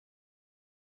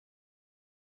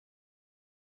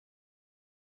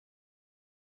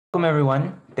Welcome,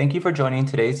 everyone. Thank you for joining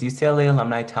today's UCLA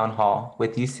Alumni Town Hall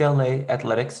with UCLA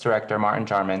Athletics Director Martin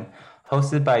Jarmond,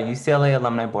 hosted by UCLA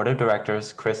Alumni Board of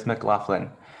Directors Chris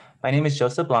MacLaughlin. My name is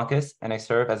Joseph Blancas, and I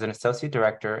serve as an Associate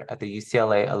Director at the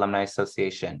UCLA Alumni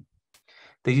Association.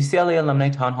 The UCLA Alumni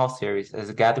Town Hall series is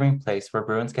a gathering place where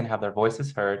Bruins can have their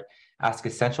voices heard, ask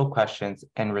essential questions,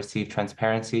 and receive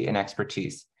transparency and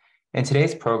expertise. In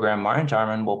today's program, Martin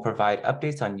Jarmond will provide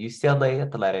updates on UCLA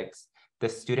athletics, the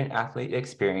student-athlete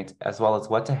experience, as well as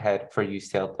what's ahead for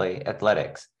UCLA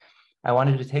athletics. I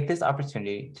wanted to take this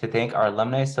opportunity to thank our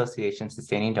Alumni Association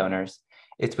sustaining donors.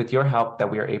 It's with your help that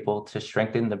we are able to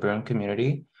strengthen the Bruin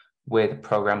community with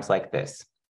programs like this.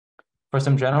 For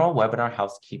some general webinar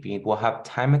housekeeping, we'll have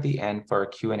time at the end for a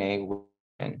Q&A,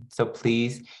 so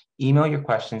please email your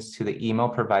questions to the email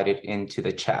provided into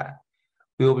the chat.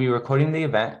 We will be recording the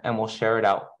event and we'll share it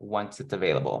out once it's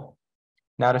available.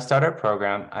 Now, to start our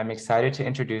program, I'm excited to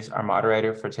introduce our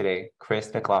moderator for today,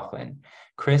 Chris MacLaughlin.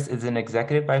 Chris is an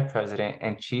Executive Vice President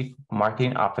and Chief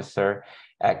Marketing Officer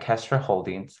at Kestra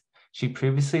Holdings. She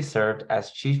previously served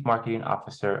as Chief Marketing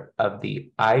Officer of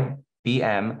the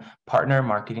IBM Partner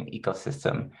Marketing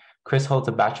Ecosystem. Chris holds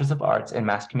a Bachelor's of Arts in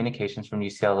Mass Communications from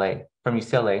UCLA,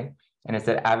 and is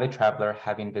an avid traveler,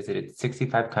 having visited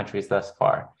 65 countries thus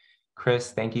far.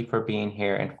 Chris, thank you for being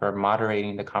here and for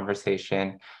moderating the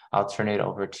conversation. I'll turn it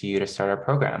over to you to start our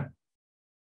program.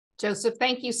 Joseph,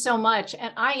 thank you so much.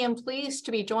 And I am pleased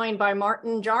to be joined by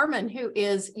Martin Jarmond, who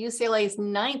is UCLA's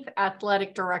 9th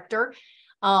athletic director.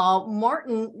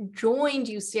 Martin joined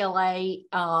UCLA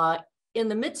in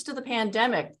the midst of the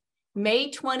pandemic,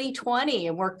 May 2020,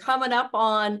 and we're coming up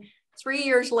on 3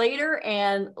 years later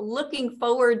and looking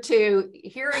forward to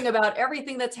hearing about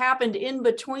everything that's happened in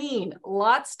between.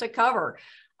 Lots to cover.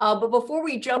 But before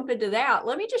we jump into that,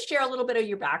 let me just share a little bit of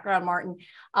your background, Martin.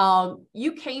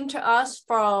 You came to us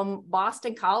from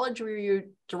Boston College, where you were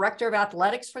Director of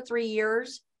Athletics for 3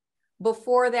 years.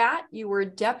 Before that, you were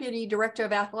Deputy Director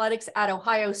of Athletics at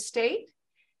Ohio State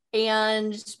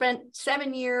and spent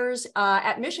 7 years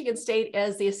at Michigan State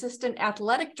as the Assistant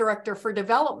Athletic Director for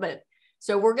Development.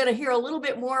 So we're going to hear a little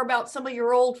bit more about some of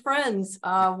your old friends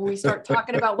when we start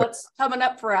talking about what's coming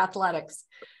up for athletics.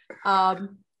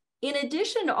 In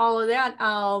addition to all of that,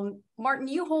 Martin,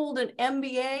 you hold an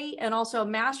MBA and also a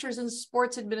Master's in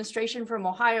Sports Administration from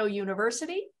Ohio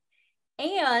University.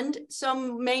 And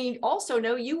some may also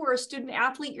know you were a student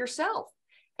athlete yourself,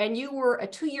 and you were a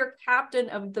 2-year captain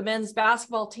of the men's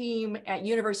basketball team at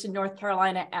University of North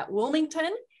Carolina at Wilmington.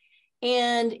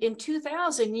 And in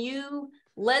 2000, you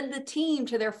led the team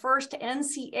to their first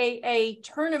NCAA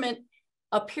tournament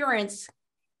appearance,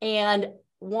 and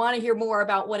want to hear more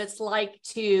about what it's like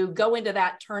to go into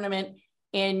that tournament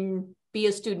and be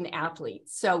a student athlete.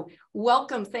 So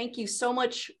welcome. Thank you so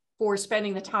much for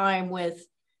spending the time with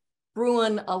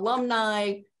Bruin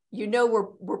alumni. You know,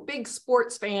 we're big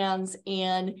sports fans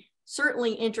and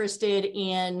certainly interested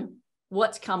in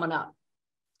what's coming up.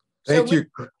 Thank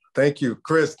you,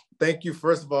 Chris. Thank you,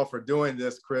 first of all, for doing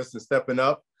this, Chris, and stepping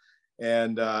up.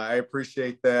 And I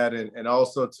appreciate that. And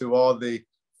also to all the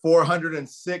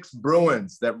 406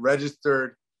 Bruins that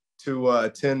registered to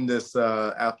attend this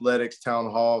athletics town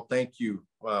hall. Thank you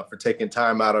for taking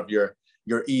time out of your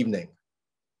evening.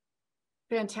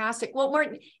 Fantastic. Well,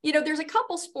 Martin, you know, there's a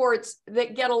couple sports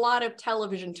that get a lot of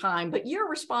television time, but you're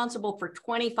responsible for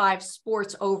 25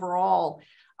 sports overall.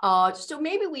 So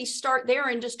maybe we start there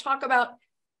and just talk about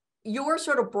your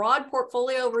sort of broad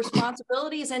portfolio of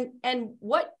responsibilities and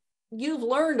what you've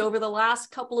learned over the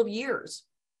last couple of years.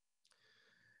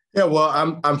 Yeah,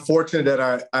 well, I'm fortunate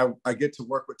that I get to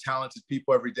work with talented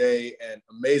people every day and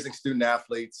amazing student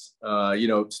athletes. You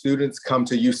know, students come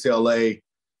to UCLA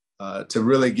to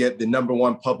really get the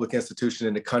 #1 public institution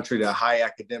in the country, to high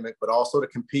academic, but also to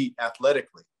compete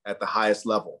athletically at the highest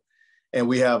level. And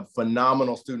we have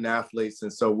phenomenal student athletes,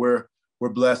 and so we're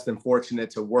blessed and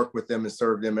fortunate to work with them and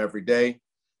serve them every day.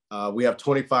 We have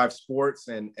 25 sports,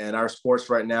 and our sports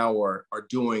right now are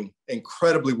doing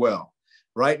incredibly well.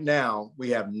 Right now,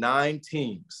 we have 9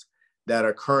 teams that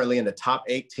are currently in the top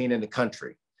 18 in the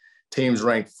country. Teams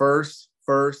ranked first,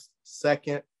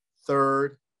 second,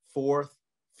 third, fourth,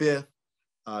 fifth,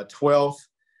 12th.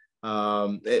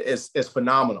 It's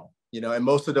phenomenal, you know, and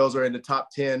most of those are in the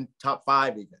top 10, top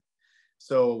 5 even.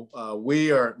 So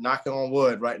we are knocking on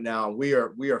wood right now. We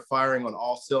are firing on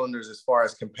all cylinders as far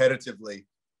as competitively.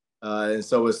 And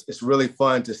so it's really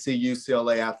fun to see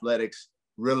UCLA athletics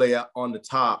really on the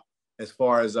top as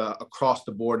far as across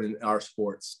the board in our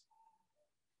sports.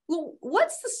 Well,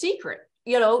 what's the secret?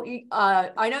 You know,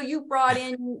 I know you brought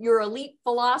in your elite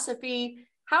philosophy.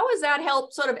 How has that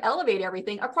helped sort of elevate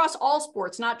everything across all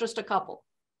sports, not just a couple?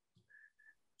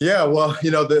 Yeah, well,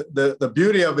 the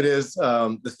beauty of it is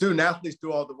the student athletes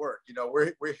do all the work.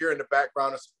 We're here in the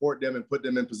background to support them and put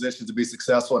them in positions to be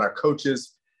successful. And our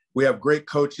coaches, we have great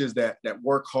coaches that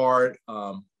work hard,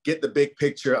 get the big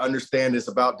picture, understand it's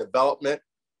about development.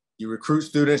 You recruit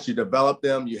students, you develop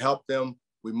them, you help them,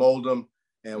 we mold them,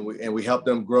 and we help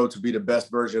them grow to be the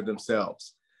best version of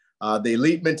themselves. The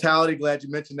elite mentality, glad you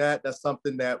mentioned that. That's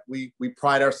something that we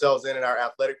pride ourselves in our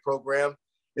athletic program.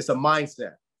 It's a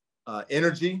mindset.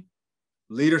 Energy,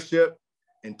 leadership,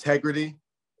 integrity,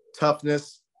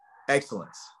 toughness,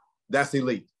 excellence. That's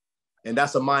elite. And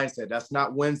that's a mindset. That's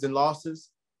not wins and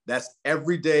losses. That's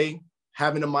every day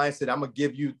having a mindset. I'm going to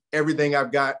give you everything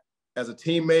I've got as a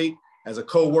teammate, as a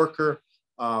coworker.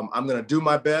 I'm going to do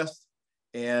my best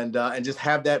and just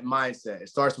have that mindset. It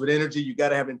starts with energy. You got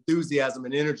to have enthusiasm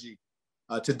and energy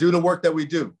to do the work that we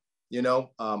do.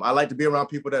 I like to be around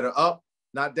people that are up,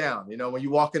 not down. When you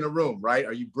walk in a room, right?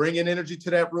 Are you bringing energy to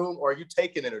that room, or are you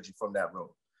taking energy from that room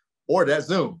or that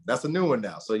Zoom? That's a new one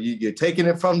now. So you're taking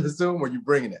it from the Zoom, or you're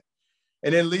bringing it.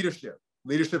 And then leadership.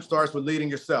 Leadership starts with leading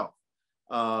yourself.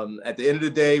 At the end of the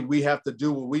day, we have to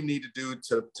do what we need to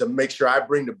do to make sure I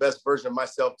bring the best version of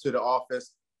myself to the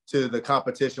office, to the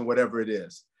competition, whatever it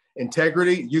is.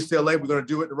 Integrity, UCLA, we're going to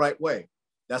do it the right way.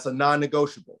 That's a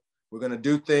non-negotiable. We're going to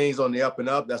do things on the up and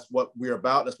up. That's what we're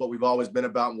about. That's what we've always been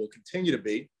about and will continue to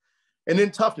be. And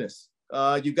then toughness.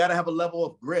 You got to have a level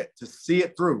of grit to see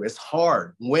it through. It's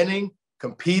hard. Winning,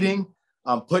 competing,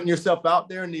 putting yourself out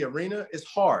there in the arena is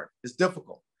hard. It's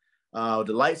difficult. The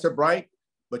lights are bright,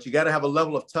 but you got to have a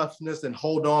level of toughness and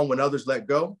hold on when others let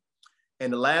go.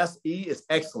 And the last E is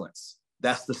excellence.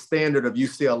 That's the standard of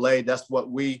UCLA. That's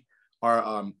what we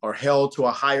are held to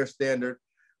a higher standard.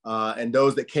 And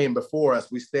those that came before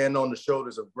us, we stand on the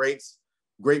shoulders of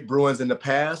great Bruins in the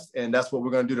past. And that's what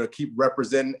we're going to do to keep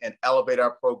representing and elevate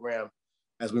our program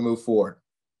as we move forward.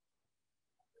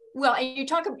 Well, and you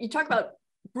talk about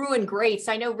Bruin greats.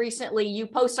 I know recently you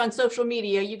post on social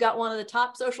media, you got one of the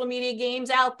top social media games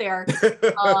out there.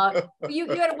 You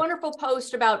had a wonderful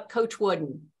post about Coach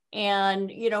Wooden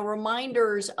and,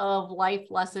 reminders of life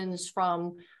lessons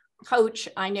from Coach.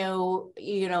 I know,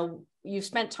 you've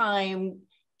spent time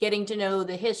getting to know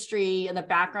the history and the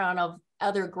background of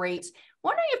other greats.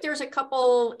 Wondering if there's a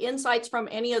couple insights from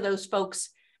any of those folks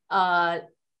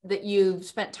that you've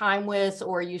spent time with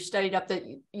or you studied up that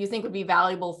you think would be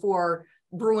valuable for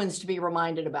Bruins to be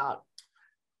reminded about?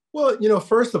 Well,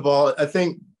 first of all, I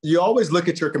think you always look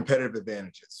at your competitive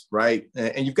advantages, right?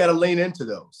 And you've got to lean into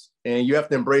those and you have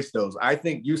to embrace those. I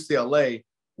think UCLA,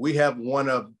 we have one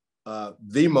of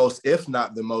the most, if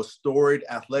not the most storied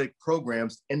athletic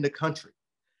programs in the country.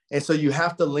 And so you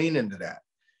have to lean into that.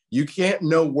 You can't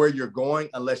know where you're going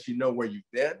unless you know where you've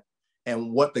been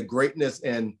and what the greatness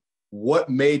and what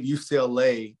made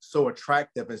UCLA so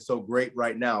attractive and so great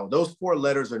right now. Those four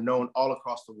letters are known all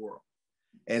across the world.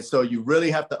 And so you really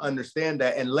have to understand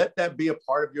that and let that be a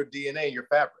part of your DNA, your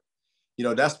fabric.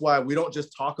 That's why we don't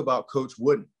just talk about Coach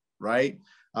Wooden, right?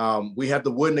 We have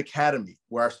the Wooden Academy,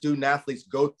 where our student athletes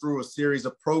go through a series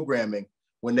of programming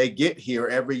when they get here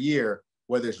every year,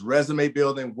 whether it's resume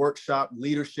building, workshop,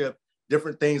 leadership,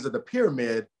 different things of the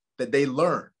pyramid that they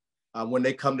learn when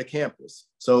they come to campus.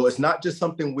 So it's not just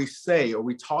something we say or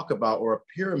we talk about or a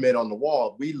pyramid on the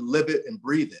wall. We live it and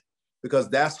breathe it because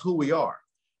that's who we are.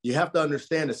 You have to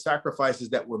understand the sacrifices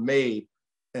that were made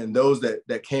and those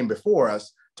that came before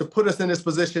us to put us in this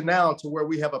position now to where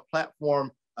we have a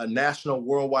platform, a national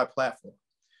worldwide platform.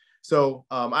 So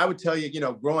I would tell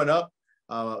you, growing up,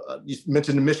 you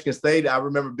mentioned the Michigan State. I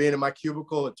remember being in my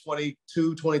cubicle at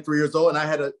 22, 23 years old, and I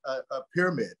had a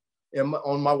pyramid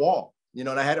on my wall, and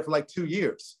I had it for like 2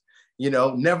 years.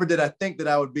 Never did I think that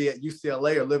I would be at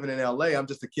UCLA or living in LA. I'm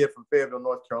just a kid from Fayetteville,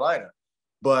 North Carolina.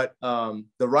 But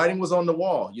the writing was on the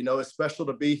wall. It's special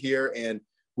to be here. And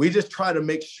we just try to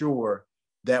make sure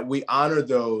that we honor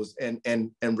those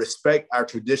and respect our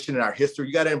tradition and our history.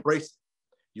 You got to embrace it.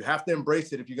 You have to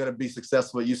embrace it if you're going to be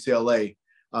successful at UCLA.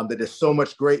 That there's so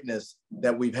much greatness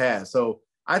that we've had. So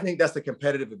I think that's a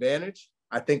competitive advantage.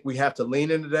 I think we have to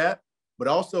lean into that, but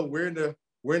also we're in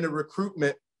the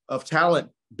recruitment of talent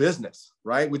business,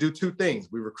 right? We do two things.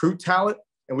 We recruit talent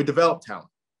and we develop talent.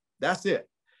 That's it.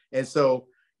 And so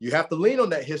you have to lean on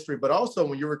that history, but also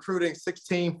when you're recruiting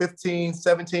 16, 15,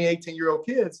 17, 18-year-old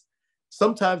kids,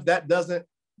 sometimes that doesn't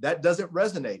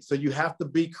resonate. So you have to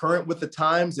be current with the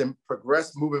times and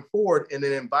progress moving forward in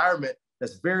an environment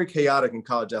that's very chaotic in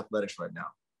college athletics right now.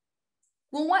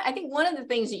 Well, I think one of the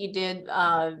things that you did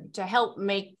to help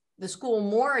make the school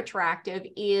more attractive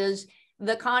is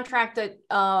the contract that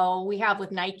we have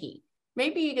with Nike.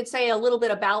 Maybe you could say a little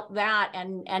bit about that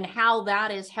and how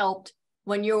that has helped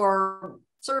when you're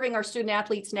serving our student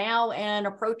athletes now and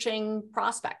approaching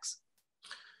prospects?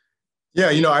 Yeah,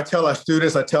 you know, I tell our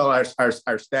students, I tell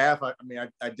our staff,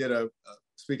 I did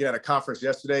speaking at a conference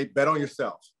yesterday, bet on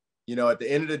yourself. You know, at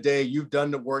the end of the day, you've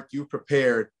done the work, you've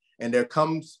prepared, and there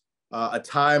comes a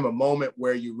time, a moment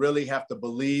where you really have to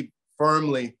believe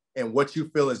firmly in what you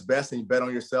feel is best, and you bet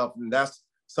on yourself. And that's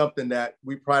something that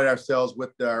we pride ourselves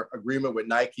with our agreement with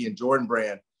Nike and Jordan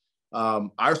brand.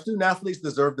 Our student athletes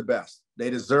deserve the best. They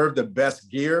deserve the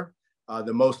best gear,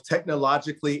 the most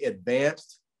technologically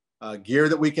advanced gear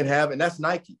that we can have, and that's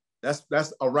Nike.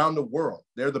 That's around the world.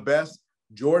 They're the best.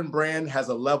 Jordan brand has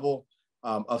a level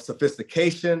of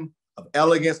sophistication, of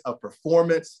elegance, of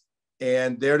performance,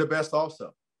 and they're the best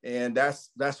also. And that's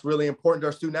really important to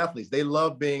our student athletes. They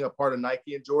love being a part of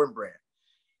Nike and Jordan brand.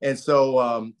 And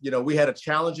so, you know, we had a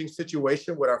challenging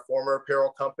situation with our former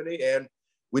apparel company, and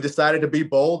we decided to be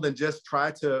bold and just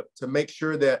try to make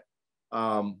sure that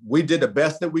we did the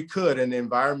best that we could in the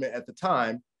environment at the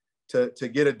time to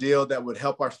get a deal that would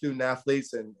help our student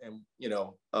athletes and you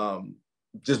know,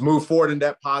 just move forward in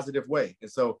that positive way.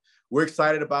 And so we're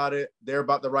excited about it. They're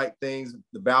about the right things,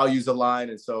 the values align.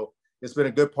 And so it's been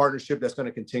a good partnership that's going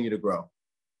to continue to grow.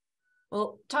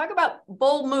 Well, talk about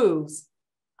bold moves.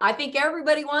 I think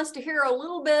everybody wants to hear a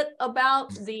little bit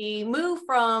about the move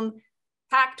from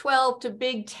Pac-12 to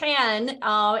Big Ten,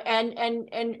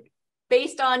 and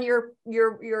based on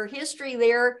your history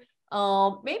there,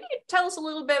 maybe tell us a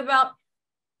little bit about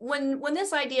when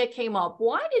this idea came up.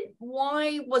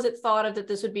 Why was it thought of that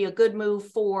this would be a good move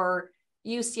for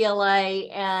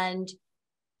UCLA, and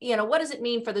you know, what does it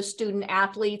mean for the student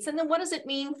athletes, and then what does it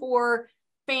mean for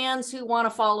fans who want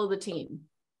to follow the team?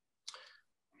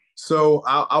 So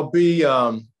I'll be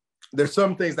there's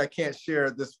some things I can't share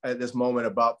at this moment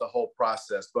about the whole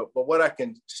process, but what I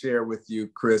can share with you,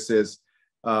 Chris, is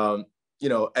you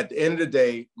know, at the end of the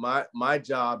day, my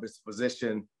job is to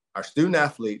position our student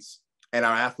athletes and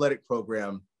our athletic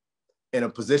program in a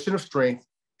position of strength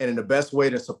and in the best way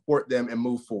to support them and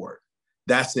move forward.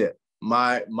 That's it.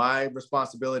 My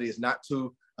responsibility is not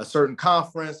to a certain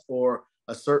conference or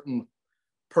a certain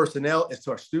personnel. It's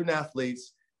to our student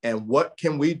athletes, and what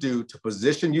can we do to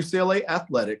position UCLA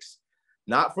athletics,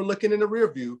 not for looking in the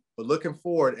rear view, but looking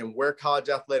forward and where college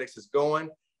athletics is going,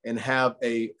 and have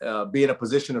be in a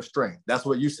position of strength. That's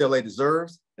what UCLA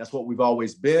deserves. That's what we've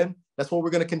always been. That's what we're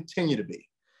going to continue to be.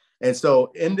 And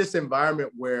so in this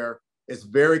environment where it's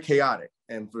very chaotic,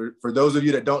 and for those of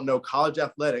you that don't know college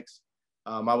athletics,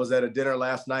 I was at a dinner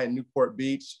last night in Newport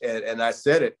Beach, and I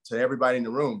said it to everybody in the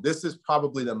room. This is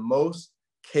probably the most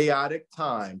chaotic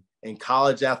time in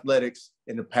college athletics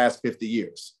in the past 50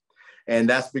 years. And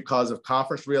that's because of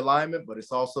conference realignment, but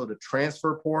it's also the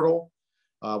transfer portal,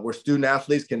 where student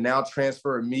athletes can now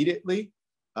transfer immediately,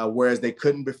 whereas they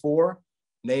couldn't before.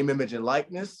 Name, image, and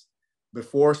likeness.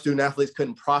 Before, student athletes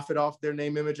couldn't profit off their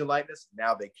name, image, and likeness.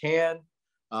 Now they can.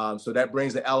 So that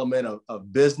brings the element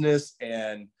of business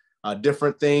and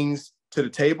different things to the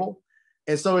table.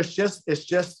 And so it's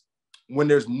just when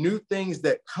there's new things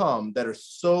that come that are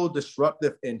so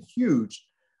disruptive and huge,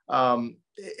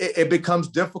 it becomes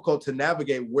difficult to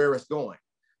navigate where it's going.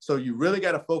 So you really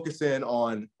got to focus in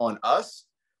on us.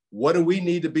 What do we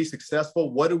need to be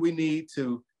successful? What do we need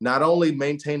to not only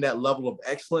maintain that level of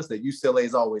excellence that UCLA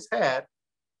has always had,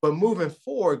 but moving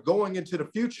forward, going into the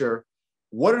future,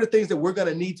 what are the things that we're going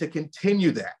to need to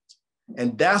continue that?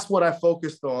 And that's what I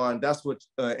focused on. That's what,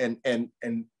 and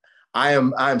I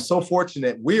am so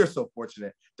fortunate. We are so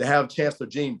fortunate to have Chancellor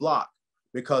Gene Block,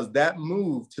 because that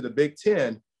move to the Big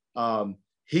Ten,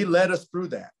 he led us through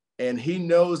that. And he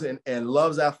knows and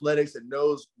loves athletics and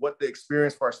knows what the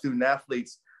experience for our student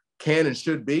athletes can and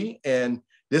should be. And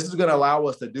this is going to allow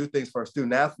us to do things for our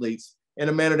student athletes in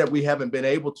a manner that we haven't been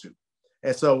able to.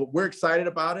 And so we're excited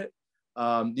about it.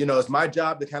 You know, it's my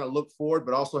job to kind of look forward,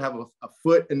 but also have a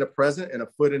foot in the present and a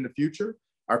foot in the future.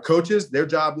 Our coaches, their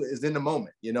job is in the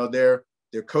moment. You know, they're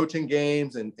coaching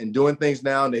games and doing things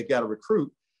now, and they've got to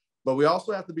recruit. But we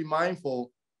also have to be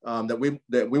mindful that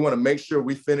we want to make sure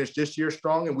we finish this year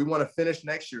strong, and we want to finish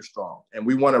next year strong, and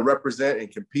we want to represent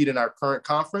and compete in our current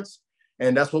conference,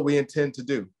 and that's what we intend to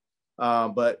do.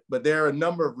 But there are a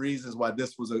number of reasons why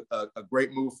this was a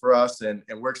great move for us, and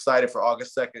we're excited for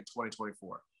August 2nd,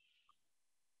 2024.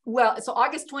 Well, so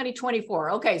August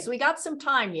 2024. Okay, so we got some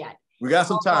time yet. We got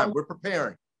some time. We're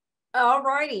preparing. All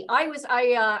righty.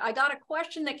 I got a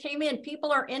question that came in.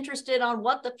 People are interested on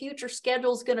what the future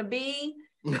schedule is going to be.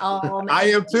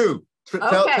 I am too.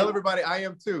 Tell everybody I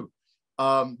am too.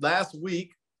 Last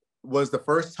week was the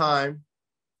first time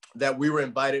that we were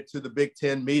invited to the Big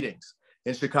Ten meetings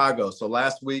in Chicago. So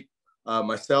last week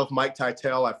myself, Mike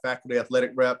Titel, our faculty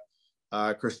athletic rep,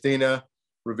 Christina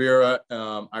Rivera,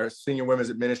 our senior women's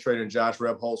administrator, and Josh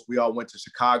Rebholz, we all went to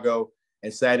Chicago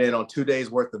and sat in on 2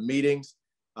 days worth of meetings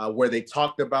where they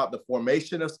talked about the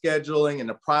formation of scheduling and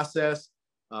the process.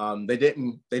 They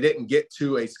didn't get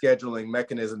to a scheduling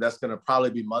mechanism. That's going to probably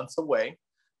be months away.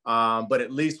 But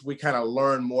at least we kind of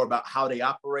learn more about how they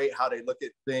operate, how they look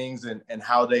at things, and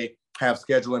how they have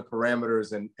scheduling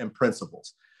parameters and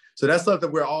principles. So that's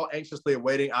something we're all anxiously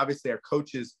awaiting. Obviously, our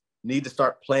coaches need to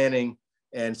start planning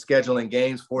and scheduling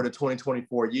games for the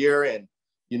 2024 year. And,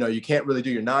 you can't really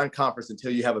do your non-conference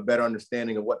until you have a better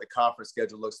understanding of what the conference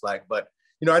schedule looks like. But,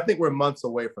 I think we're months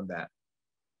away from that.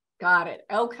 Got it.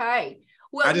 Okay.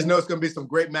 Well, I just know it's going to be some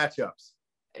great matchups.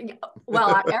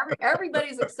 Well,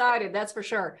 everybody's excited, that's for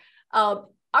sure. I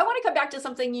want to come back to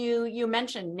something you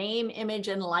mentioned, name, image,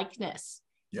 and likeness.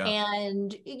 Yeah.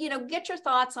 And, get your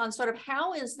thoughts on sort of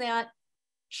how is that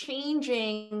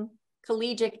changing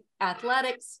collegiate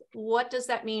athletics? What does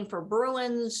that mean for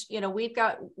Bruins? We've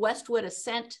got Westwood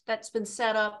Ascent that's been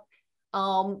set up.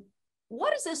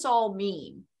 What does this all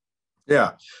mean?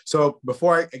 Yeah. So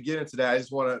before I get into that, I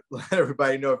just want to let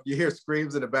everybody know, if you hear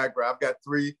screams in the background, I've got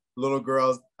 3 little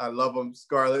girls. I love them: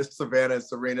 Scarlett, Savannah, and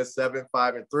Serena, 7,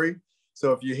 5, and 3.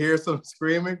 So if you hear some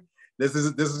screaming, this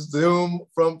is Zoom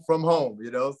from home,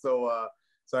 So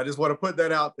I just want to put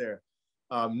that out there.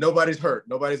 Nobody's hurt.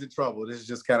 Nobody's in trouble. This is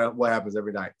just kind of what happens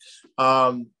every night.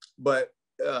 But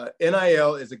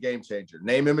NIL is a game changer.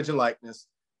 Name, image, and likeness.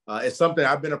 It's something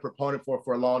I've been a proponent for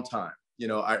a long time.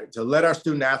 To let our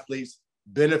student athletes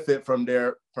benefit from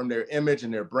their image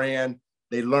and their brand.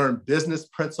 They learn business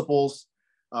principles.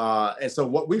 And so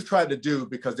what we've tried to do,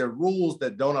 because there are rules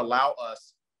that don't allow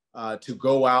us to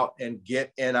go out and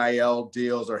get NIL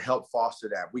deals or help foster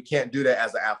that. We can't do that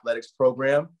as an athletics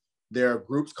program. There are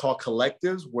groups called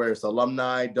collectives where it's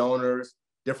alumni, donors,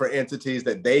 different entities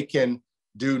that they can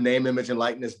do name, image, and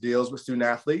likeness deals with student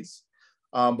athletes.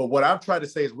 But what I've tried to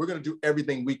say is we're going to do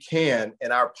everything we can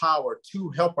in our power to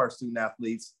help our student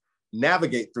athletes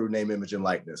navigate through name, image, and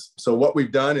likeness. So what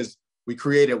we've done is we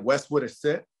created Westwood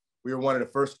Ascent. We were one of the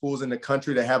first schools in the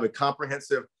country to have a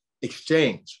comprehensive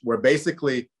exchange where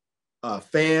basically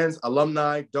fans,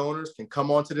 alumni, donors can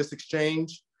come onto this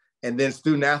exchange, and then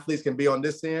student athletes can be on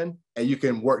this end, and you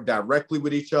can work directly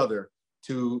with each other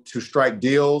to strike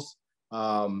deals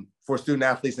for student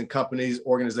athletes and companies,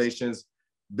 organizations,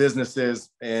 businesses,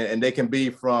 and they can be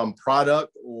from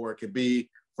product or it could be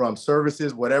from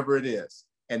services, whatever it is.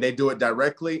 And they do it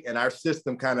directly, and our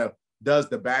system kind of does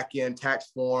the back end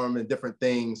tax form and different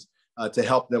things to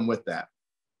help them with that.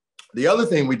 The other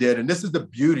thing we did, and this is the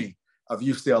beauty of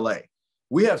UCLA,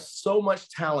 we have so much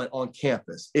talent on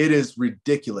campus. It is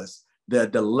ridiculous,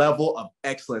 the level of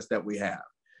excellence that we have.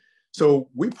 So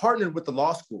we partnered with the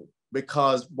law school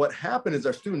because what happened is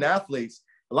our student athletes,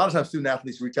 a lot of times student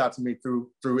athletes reach out to me through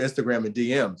Instagram and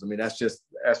DMs. I mean, that's just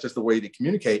the way to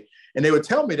communicate. And they would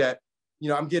tell me that,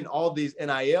 I'm getting all these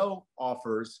NIL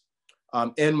offers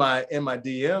in my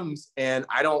DMs, and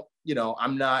I don't,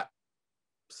 I'm not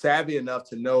savvy enough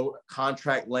to know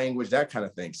contract language, that kind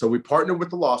of thing. So we partnered with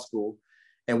the law school,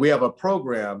 and we have a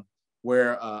program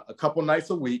where a couple nights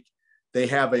a week, they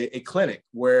have a clinic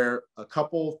where a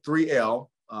couple 3L,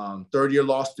 third-year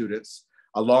law students,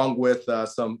 along with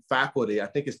some faculty, I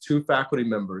think it's 2 faculty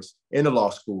members in the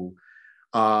law school,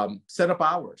 set up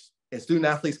hours. And student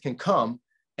athletes can come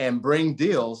and bring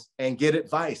deals and get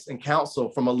advice and counsel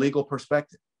from a legal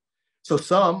perspective. So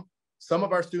some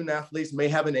of our student athletes may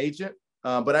have an agent,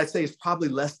 but I'd say it's probably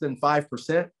less than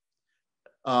 5%.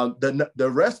 The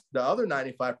rest, the other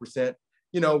 95%,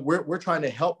 we're trying to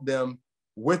help them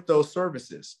with those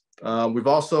services. We've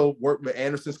also worked with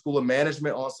Anderson School of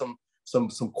Management on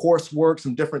some coursework,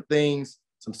 some different things,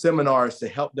 some seminars to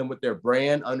help them with their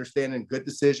brand, understanding good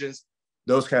decisions,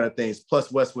 those kind of things,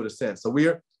 plus Westwood Ascent. So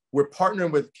we're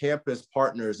partnering with campus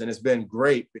partners, and it's been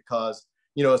great because,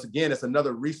 it's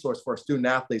another resource for student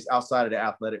athletes outside of the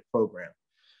athletic program.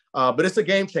 But it's a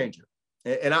game changer.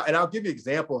 And I'll give you an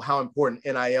example of how important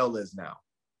NIL is now.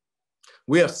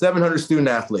 We have 700 student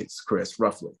athletes, Chris,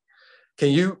 roughly.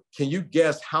 Can you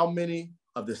guess how many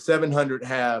of the 700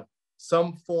 have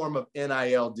some form of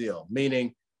NIL deal,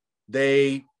 meaning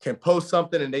they can post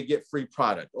something and they get free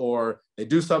product, or they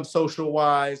do something social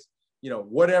wise,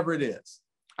 whatever it is?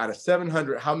 Out of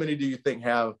 700, how many do you think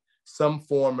have some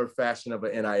form or fashion of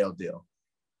an NIL deal?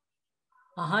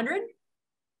 100?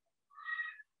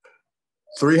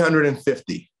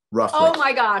 350, roughly. Oh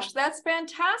my gosh, that's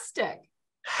fantastic.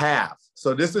 Half.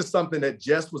 So this is something that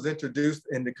just was introduced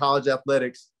in the college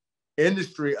athletics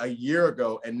industry a year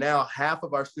ago. And now half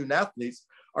of our student athletes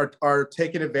are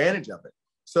taking advantage of it.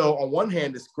 So on one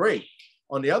hand, it's great.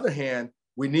 On the other hand,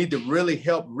 we need to really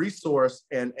help resource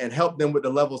and help them with the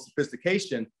level of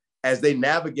sophistication as they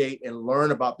navigate and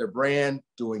learn about their brand,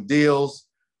 doing deals.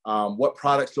 What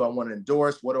products do I want to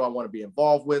endorse? What do I want to be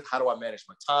involved with? How do I manage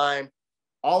my time?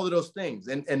 All of those things.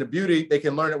 And the beauty, they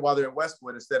can learn it while they're in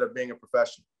Westwood instead of being a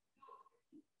professional.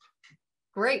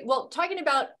 Great. Well, talking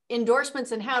about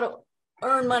endorsements and how to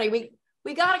earn money,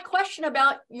 we got a question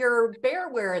about your bear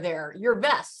wear there, your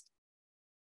vest.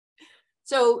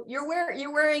 So you're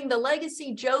wearing the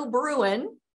Legacy Joe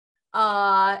Bruin,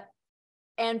 and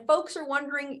folks are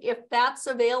wondering if that's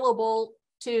available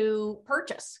to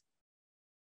purchase.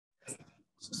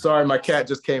 Sorry, my cat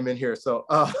just came in here. So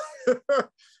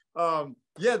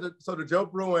yeah, so the Joe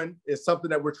Bruin is something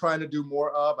that we're trying to do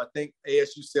more of. I think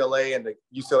ASUCLA and the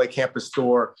UCLA campus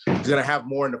store is going to have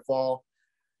more in the fall.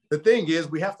 The thing is,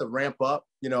 we have to ramp up.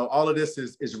 You know, all of this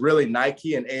is really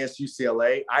Nike and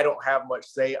ASUCLA. I don't have much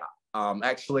say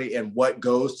actually in what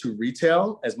goes to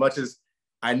retail, as much as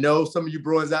I know some of you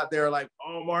Bruins out there are like,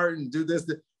 oh, Martin, do this.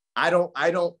 I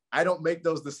don't make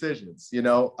those decisions. You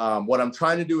know, what I'm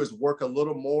trying to do is work a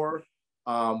little more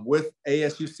with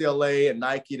ASUCLA and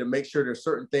Nike to make sure there's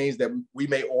certain things that we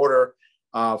may order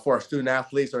for our student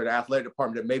athletes or the athletic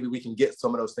department that maybe we can get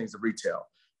some of those things to retail.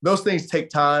 Those things take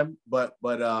time, but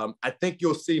I think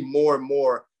you'll see more and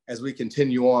more as we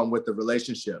continue on with the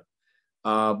relationship.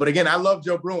 But again, I love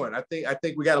Joe Bruin. I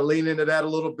think we got to lean into that a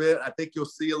little bit. I think you'll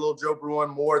see a little Joe Bruin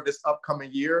more this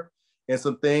upcoming year and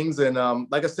some things. And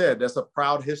like I said, that's a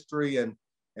proud history, and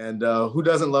who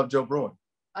doesn't love Joe Bruin?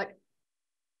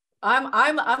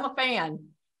 I'm a fan.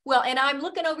 Well, and I'm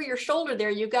looking over your shoulder there.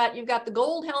 You've got the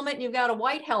gold helmet and you've got a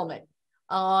white helmet.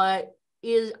 Are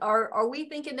we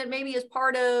thinking that maybe as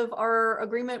part of our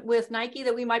agreement with Nike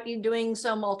that we might be doing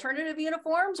some alternative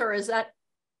uniforms, or is that?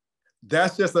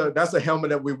 That's a helmet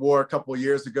that we wore a couple of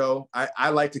years ago. I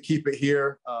like to keep it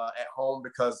here at home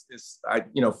because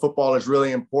football is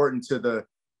really important to the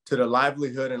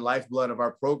livelihood and lifeblood of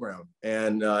our program,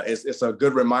 and it's a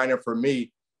good reminder for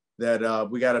me that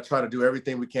we got to try to do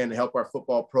everything we can to help our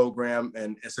football program,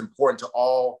 and it's important to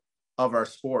all of our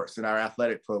sports and our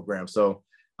athletic program. So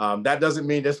that doesn't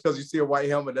mean just because you see a white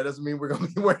helmet, that doesn't mean we're going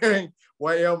to be wearing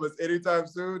white helmets anytime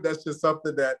soon. That's just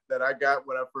something that I got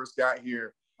when I first got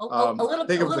here. I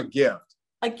think it was a gift.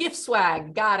 A gift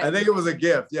swag. Got it. I think it was a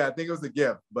gift. Yeah, I think it was a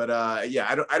gift. But yeah,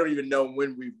 I don't even know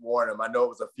when we've worn them. I know it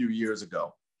was a few years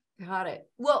ago. Got it.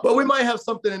 Well, but we might have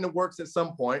something in the works at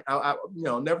some point. I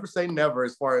never say never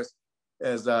as far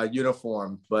as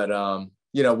uniform. But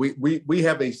we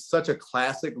have such a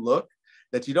classic look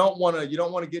that you don't want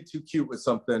to get too cute with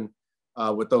something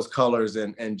with those colors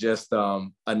and just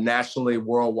a nationally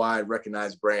worldwide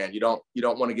recognized brand. You don't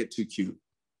want to get too cute.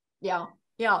 Yeah.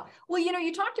 Yeah. Well,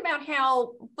 you talked about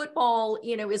how football,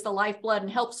 is the lifeblood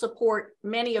and helps support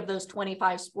many of those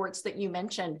 25 sports that you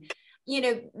mentioned.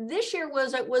 This year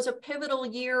was a pivotal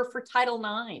year for Title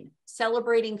IX,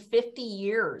 celebrating 50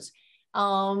 years.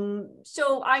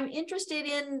 So I'm interested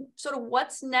in sort of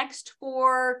what's next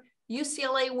for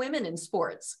UCLA women in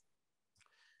sports.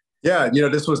 Yeah,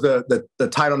 this was the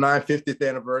Title IX 50th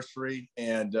anniversary,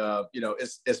 and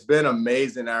it's been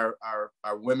amazing. Our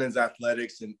women's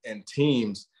athletics and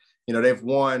teams, they've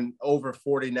won over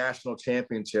 40 national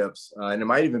championships, and it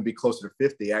might even be closer to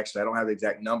 50. Actually, I don't have the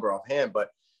exact number offhand, but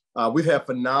we've had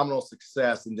phenomenal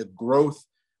success, and the growth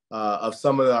of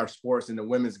some of our sports in the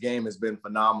women's game has been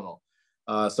phenomenal.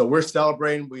 So we're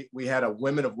celebrating. We had a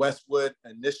Women of Westwood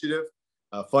initiative,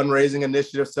 a fundraising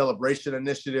initiative, celebration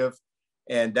initiative.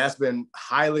 And that's been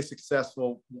highly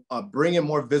successful, bringing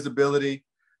more visibility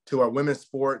to our women's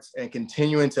sports and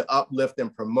continuing to uplift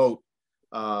and promote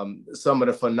some of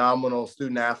the phenomenal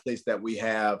student athletes that we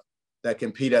have that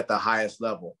compete at the highest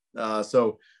level.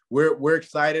 So we're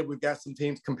excited. We've got some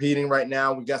teams competing right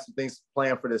now. We've got some things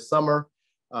planned for this summer.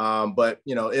 But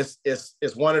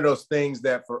it's one of those things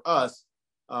that for us,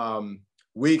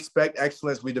 we expect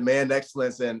excellence. We demand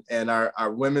excellence, and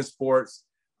our women's sports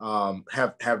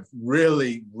have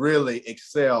really, really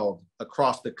excelled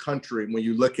across the country when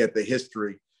you look at the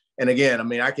history. And again, I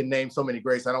mean, I can name so many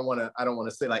greats. I don't want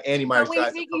to say like Annie Myers. We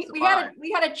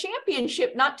had a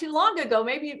championship not too long ago.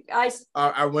 Maybe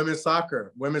our women's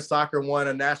soccer won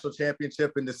a national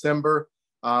championship in December.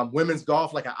 Women's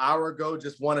golf, like an hour ago,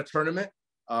 just won a tournament.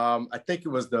 I think it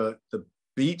was the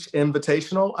Beach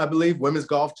Invitational, I believe. Women's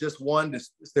golf just won.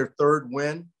 It's their third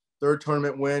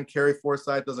tournament win. Carrie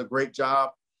Forsyth does a great job.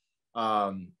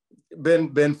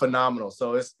 Been phenomenal.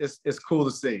 So it's cool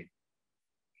to see.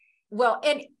 Well,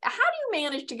 and how do you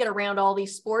manage to get around all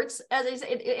these sports? As I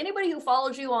said, anybody who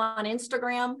follows you on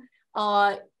Instagram,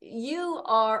 you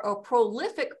are a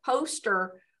prolific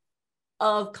poster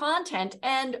of content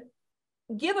and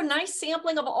give a nice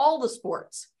sampling of all the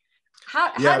sports.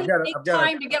 How do you take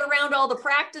time to get around all the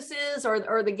practices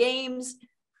or the games?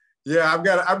 Yeah, I've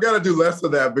got to do less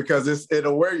of that because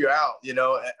it'll wear you out. You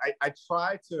know, I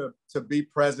try to be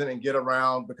present and get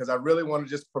around because I really want to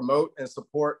just promote and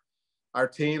support our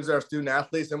teams, our student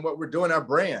athletes, and what we're doing, our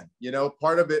brand. You know,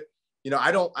 part of it, you know,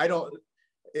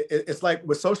 it's like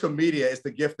with social media, it's the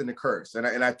gift and the curse.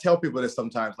 And I tell people this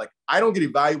sometimes, like, I don't get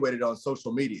evaluated on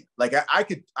social media. Like I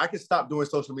could stop doing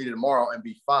social media tomorrow and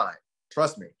be fine.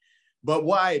 Trust me. But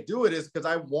why I do it is because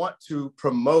I want to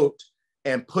promote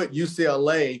and put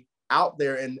UCLA out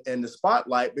there in the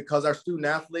spotlight because our student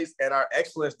athletes and our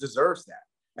excellence deserves that.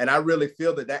 And I really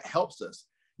feel that helps us.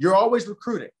 You're always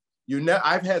recruiting.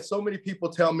 I've had so many people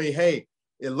tell me, hey,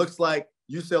 it looks like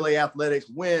UCLA Athletics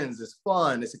wins. It's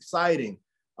fun. It's exciting.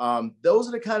 Those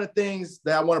are the kind of things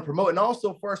that I want to promote. And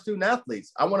also for our student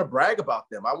athletes, I want to brag about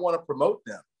them. I want to promote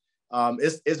them.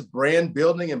 It's brand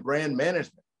building and brand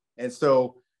management. And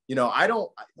so, you know, I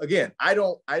don't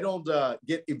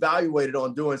get evaluated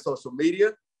on doing social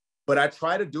media, but I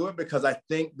try to do it because I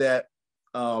think that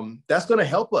that's going to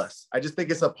help us. I just think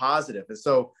it's a positive. And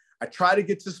so I try to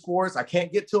get to sports. I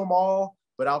can't get to them all,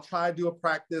 but I'll try to do a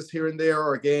practice here and there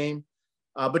or a game.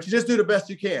 But you just do the best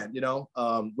you can. You know,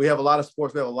 we have a lot of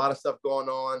sports. We have a lot of stuff going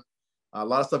on,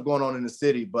 in the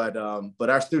city. But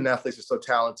our student athletes are so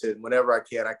talented. Whenever I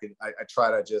can, I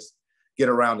try to just get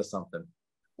around to something.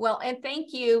 Well, and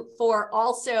thank you for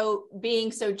also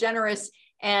being so generous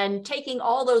and taking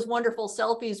all those wonderful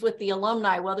selfies with the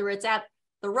alumni, whether it's at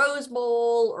the Rose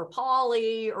Bowl or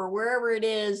Poly or wherever it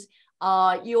is.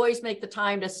 You always make the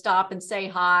time to stop and say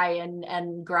hi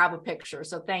and grab a picture.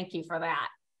 So thank you for that.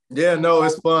 Yeah, no,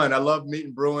 it's fun. I love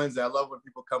meeting Bruins. I love when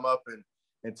people come up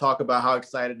and talk about how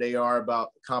excited they are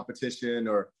about the competition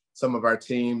or some of our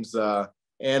teams.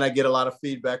 And I get a lot of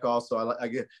feedback also.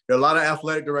 There are a lot of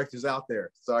athletic directors out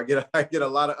there. So I get a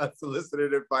lot of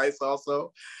unsolicited advice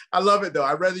also. I love it though.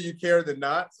 I'd rather you care than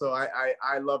not. So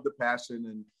I love the passion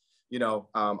and, you know,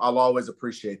 I'll always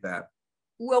appreciate that.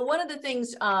 Well, one of the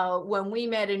things when we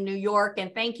met in New York,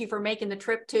 and thank you for making the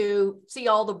trip to see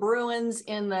all the Bruins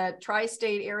in the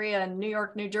tri-state area in New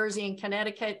York, New Jersey, and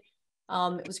Connecticut.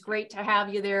 It was great to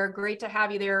have you there. Great to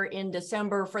have you there in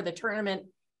December for the tournament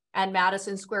at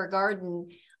Madison Square Garden.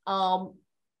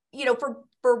 You know,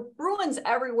 for Bruins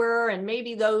everywhere, and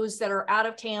maybe those that are out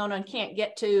of town and can't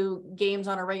get to games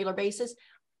on a regular basis,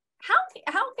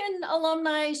 how can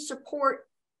alumni support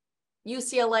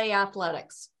UCLA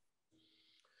athletics?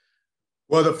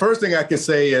 Well, the first thing I can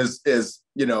say is,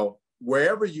 you know,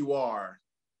 wherever you are,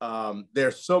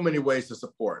 there's so many ways to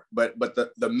support, but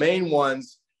the main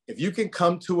ones, if you can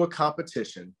come to a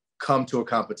competition, come to a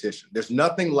competition. There's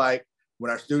nothing like when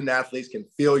our student athletes can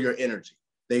feel your energy.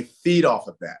 They feed off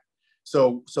of that.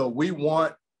 So we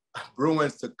want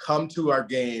Bruins to come to our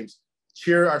games,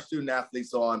 cheer our student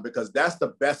athletes on, because that's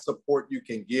the best support you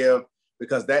can give,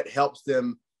 because that helps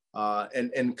them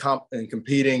in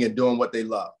competing and doing what they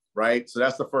love. Right? So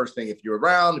that's the first thing. If you're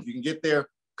around, if you can get there,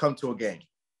 come to a game.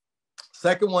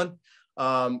 Second one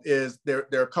is there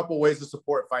are a couple ways to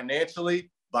support financially,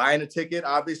 buying a ticket,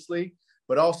 obviously,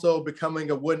 but also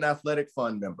becoming a Wooden Athletic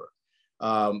Fund member.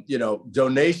 You know,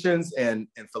 donations and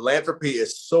philanthropy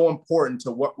is so important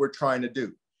to what we're trying to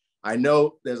do. I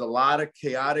know there's a lot of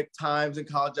chaotic times in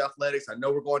college athletics. I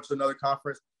know we're going to another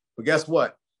conference, but guess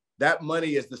what? That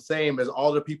money is the same as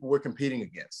all the people we're competing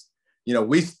against. You know,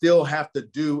 we still have to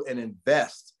do and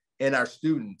invest in our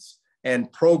students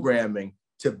and programming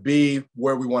to be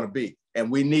where we want to be.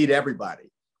 And we need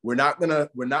everybody. We're not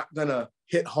gonna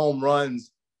hit home runs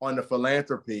on the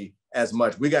philanthropy as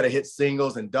much. We got to hit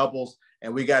singles and doubles,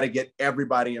 and we got to get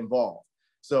everybody involved.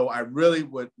 So I really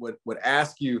would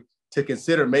ask you to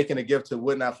consider making a gift to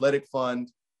Wooden Athletic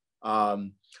Fund.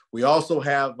 We also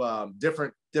have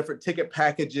different ticket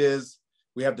packages.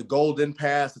 We have the Golden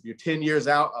Pass. If you're 10 years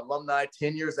out, alumni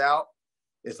 10 years out,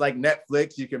 it's like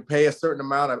Netflix. You can pay a certain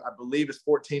amount. I believe it's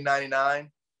 $14.99.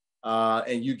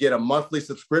 And you get a monthly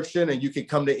subscription, and you can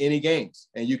come to any games,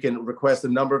 and you can request a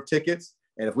number of tickets.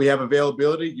 And if we have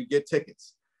availability, you get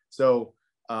tickets. So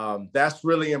that's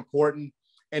really important.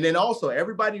 And then also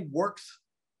everybody works.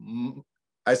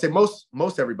 I say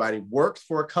most everybody works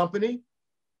for a company.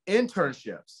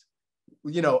 Internships.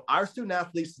 You know, our student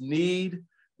athletes need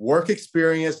work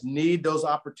experience, need those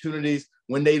opportunities.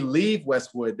 When they leave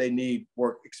Westwood, they need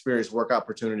work experience, work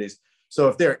opportunities. So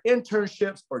if there are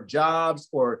internships or jobs,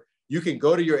 or you can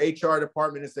go to your HR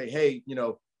department and say, hey, you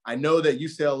know, I know that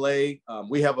UCLA,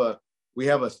 we have a We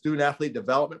have a student athlete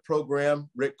development program.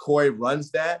 Rick Coy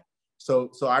runs that.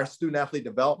 So our student athlete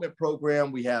development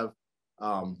program, we have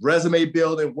resume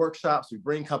building workshops. We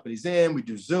bring companies in, we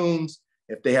do Zooms.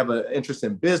 If they have an interest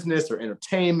in business or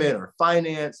entertainment or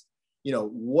finance,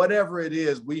 whatever it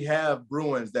is, we have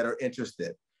Bruins that are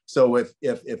interested. So if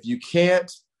you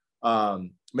can't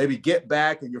maybe get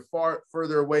back, or you're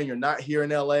further away and you're not here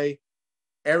in LA,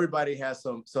 everybody has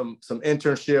some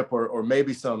internship or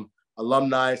maybe some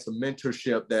alumni, some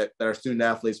mentorship that our student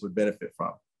athletes would benefit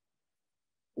from.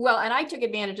 Well, and I took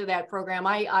advantage of that program.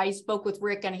 I spoke with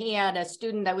Rick, and he had a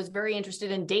student that was very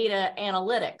interested in data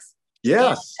analytics.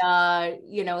 Yes. And,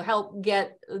 help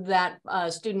get that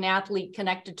student athlete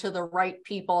connected to the right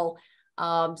people.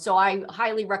 So I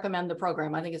highly recommend the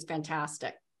program. I think it's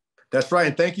fantastic. That's right.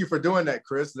 And thank you for doing that,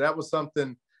 Chris. That was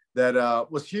something that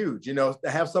was huge, to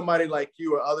have somebody like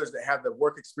you or others that have the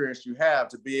work experience you have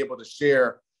to be able to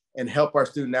share and help our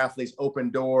student athletes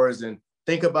open doors and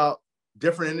think about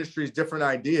different industries, different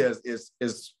ideas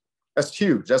that's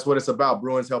huge. That's what it's about.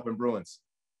 Bruins helping Bruins.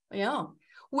 Yeah.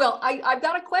 Well, I've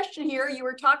got a question here. You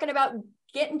were talking about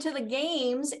getting to the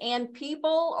games, and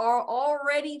people are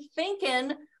already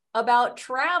thinking about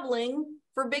traveling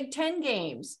for Big Ten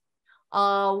games.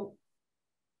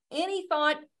 Any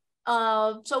thought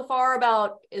so far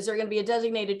about, is there going to be a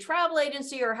designated travel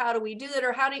agency, or how do we do it,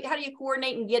 or how do you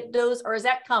coordinate and get those, or is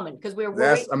that coming? Because we're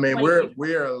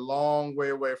a long way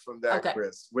away from that, okay.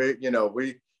 Chris.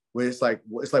 It's like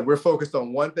we're focused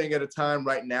on one thing at a time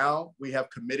right now. We have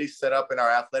committees set up in our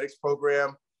athletics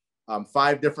program,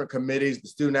 5 different committees: the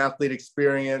student athlete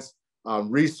experience,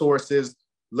 resources,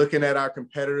 looking at our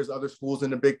competitors, other schools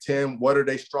in the Big Ten. What are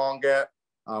they strong at?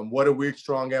 What are we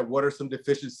strong at? What are some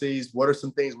deficiencies? What are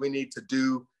some things we need to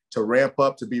do to ramp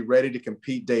up to be ready to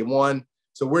compete day one?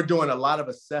 So we're doing a lot of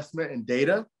assessment and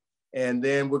data, and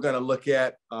then we're going to look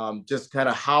at just kind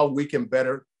of how we can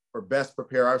better or best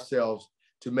prepare ourselves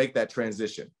to make that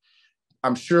transition.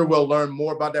 I'm sure we'll learn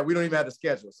more about that. We don't even have the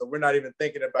schedule, so we're not even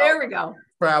thinking about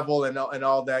travel and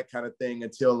all that kind of thing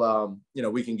until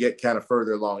we can get kind of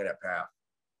further along in that path.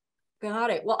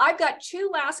 Got it. Well, I've got 2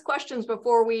 last questions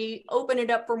before we open it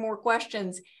up for more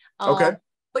questions. Okay.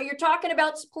 But you're talking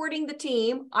about supporting the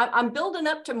team. I'm building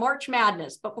up to March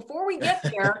Madness, but before we get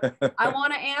there, I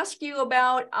want to ask you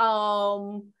about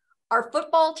our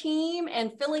football team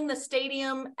and filling the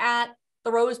stadium at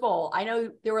the Rose Bowl. I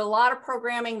know there were a lot of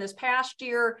programming this past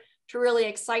year to really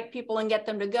excite people and get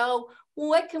them to go.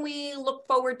 What can we look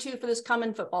forward to for this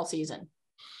coming football season?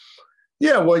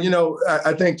 Yeah, well,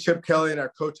 I think Chip Kelly and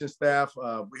our coaching staff,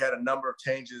 we had a number of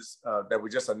changes that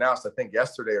we just announced, I think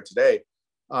yesterday or today.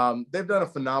 They've done a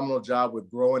phenomenal job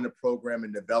with growing the program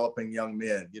and developing young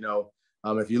men.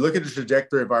 If you look at the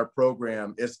trajectory of our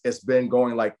program, it's been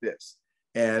going like this.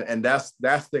 And that's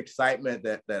the excitement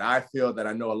that I feel, that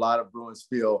I know a lot of Bruins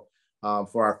feel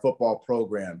for our football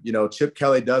program. Chip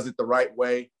Kelly does it the right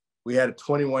way. We had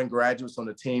 21 graduates on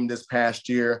the team this past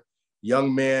year.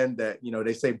 Young men that,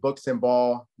 they say books and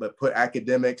ball, but put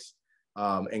academics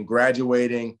and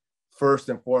graduating first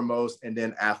and foremost, and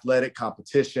then athletic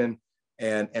competition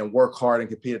and work hard and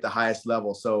compete at the highest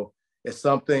level. So it's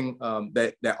something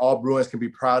that all Bruins can be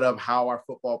proud of, how our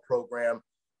football program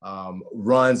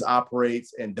runs,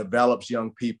 operates, and develops young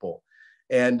people.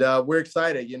 And we're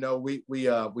excited.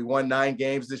 We won 9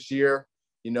 games this year.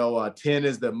 10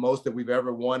 is the most that we've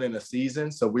ever won in a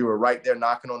season. So we were right there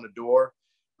knocking on the door.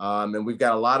 And we've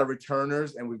got a lot of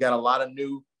returners, and we've got a lot of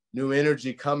new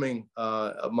energy coming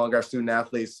among our student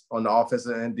athletes on the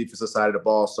offensive and defensive side of the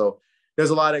ball. So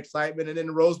there's a lot of excitement. And in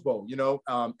the Rose Bowl,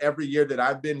 every year that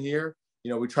I've been here,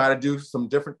 we try to do some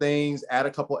different things, add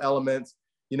a couple elements.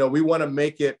 We want to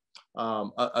make it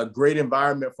a great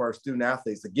environment for our student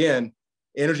athletes. Again,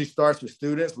 energy starts with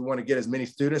students. We want to get as many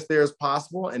students there as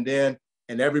possible, and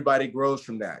everybody grows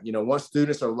from that. Once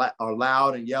students are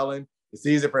loud and yelling, it's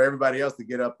easy for everybody else to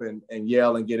get up and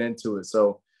yell and get into it.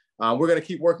 So we're going to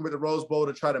keep working with the Rose Bowl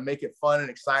to try to make it fun and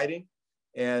exciting.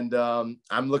 And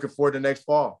I'm looking forward to next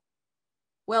fall.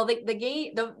 Well,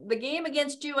 the game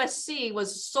against USC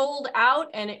was sold out,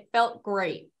 and it felt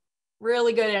great.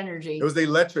 Really good energy. It was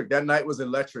electric. That night was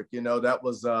electric. That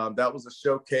was a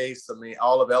showcase. I mean,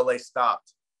 all of LA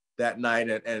stopped that night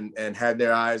and had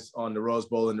their eyes on the Rose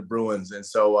Bowl and the Bruins. And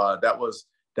so that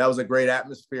was a great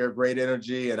atmosphere, great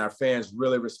energy, and our fans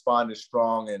really responded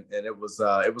strong, and it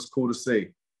was cool to see.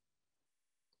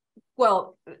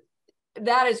 Well,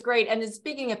 that is great. And then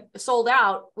speaking of sold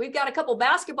out, we've got a couple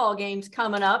basketball games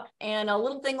coming up, and a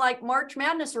little thing like March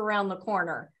Madness around the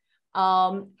corner.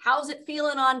 How's it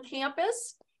feeling on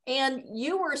campus? And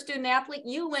you were a student athlete.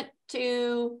 You went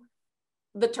to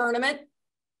the tournament.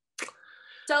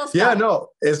 Tell us Yeah, about it. no,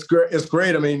 it's great. It's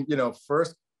great. I mean,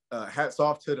 first, hats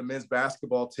off to the men's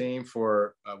basketball team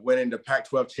for winning the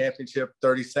Pac-12 championship,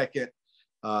 32nd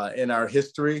in our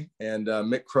history. And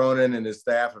Mick Cronin and his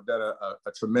staff have done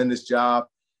a tremendous job.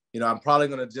 I'm probably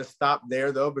going to just stop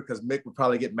there, though, because Mick would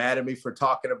probably get mad at me for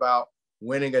talking about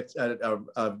winning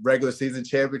a regular season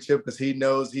championship, because he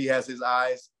knows he has his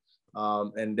eyes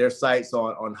and their sights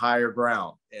on higher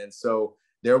ground. And so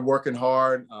they're working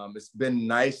hard. It's been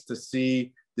nice to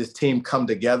see this team come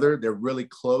together. They're really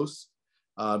close.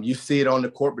 You see it on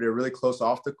the court, but they're really close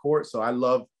off the court. So I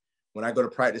love when I go to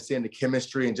practice, seeing the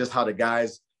chemistry and just how the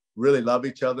guys really love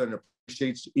each other and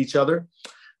appreciate each other.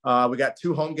 We got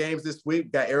 2 home games this week. We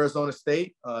got Arizona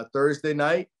State Thursday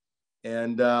night,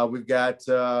 and we've got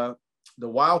the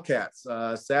Wildcats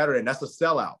Saturday, and that's a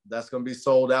sellout. That's going to be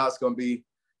sold out. It's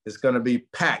going to be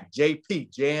packed,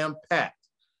 JP, jam-packed.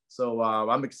 So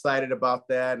I'm excited about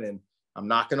that, and I'm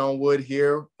knocking on wood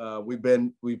here. We've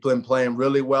been playing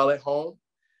really well at home,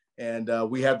 and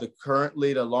we have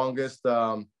currently the longest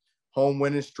home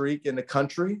winning streak in the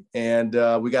country, and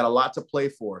we got a lot to play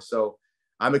for. So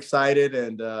I'm excited,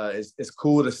 and it's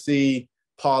cool to see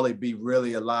Paulie be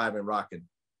really alive and rocking.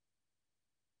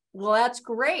 Well, that's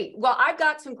great. Well, I've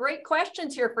got some great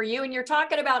questions here for you, and you're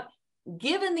talking about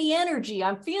giving the energy.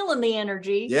 I'm feeling the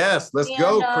energy. Yes, let's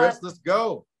go, Chris. Let's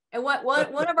go. And what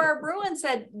one of our Bruins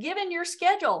said, given your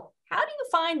schedule, how do you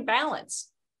find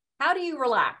balance? How do you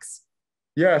relax?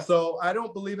 Yeah, so I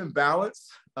don't believe in balance.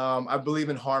 I believe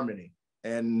in harmony.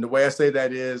 And the way I say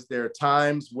that is there are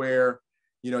times where,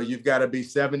 you've got to be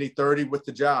 70-30 with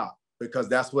the job, because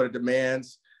that's what it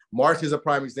demands. March is a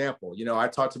prime example. I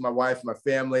talk to my wife and my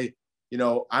family.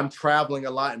 I'm traveling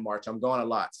a lot in March. I'm gone a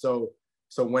lot. So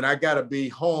when I got to be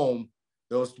home,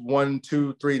 those 1,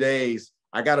 2, 3 days,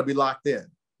 I got to be locked in.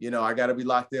 I got to be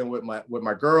locked in with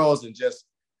my girls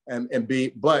and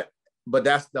be, but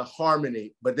that's the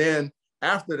harmony. But then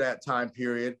after that time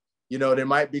period, there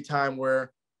might be time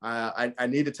where I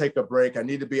need to take a break. I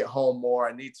need to be at home more.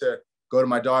 I need to go to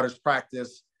my daughter's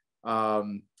practice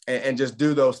and just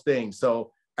do those things.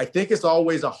 So I think it's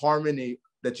always a harmony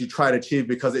that you try to achieve,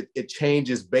 because it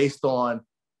changes based on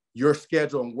your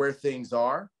schedule and where things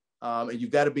are. And you've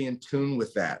got to be in tune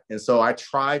with that. And so I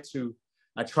try to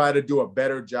do a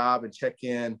better job and check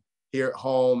in here at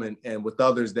home and with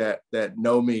others that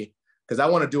know me, because I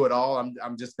want to do it all.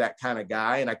 I'm just that kind of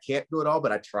guy, and I can't do it all,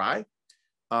 but I try.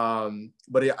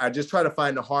 But I just try to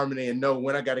find the harmony and know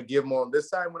when I got to give more on this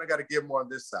side, when I got to give more on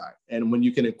this side. And when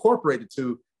you can incorporate the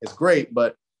two, it's great.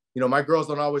 But, my girls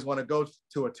don't always want to go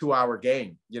to a 2-hour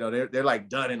game. They're like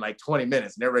done in like 20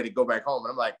 minutes and they're ready to go back home.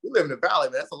 And I'm like, we live in the Valley,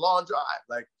 man. That's a long drive.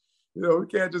 Like, we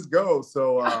can't just go.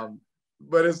 So,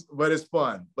 but it's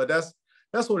fun. But that's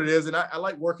what it is. And I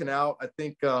like working out. I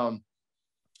think, I'm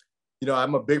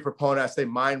a big proponent. I say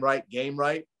mind right, game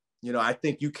right. I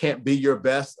think you can't be your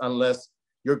best unless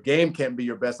your game can't be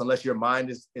your best unless your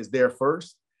mind is there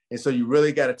first. And so you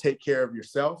really got to take care of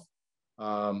yourself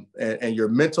and your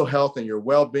mental health and your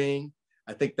well-being.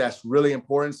 I think that's really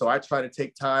important. So I try to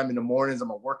take time in the mornings.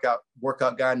 I'm a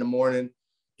workout guy in the morning,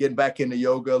 getting back into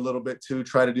yoga a little bit too,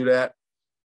 try to do that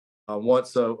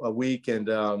once a week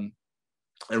and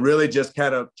really just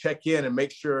kind of check in and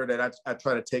make sure that I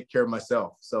try to take care of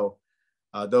myself. So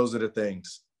those are the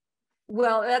things.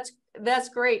 Well, that's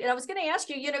great. And I was going to ask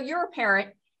you, you're a parent,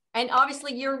 and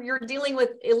obviously you're dealing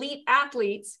with elite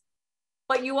athletes,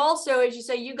 but you also, as you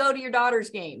say, you go to your daughter's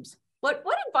games. What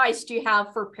advice do you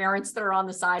have for parents that are on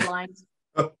the sidelines?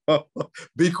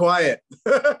 Be quiet.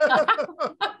 There's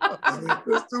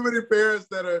too many parents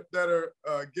that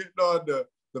are getting on the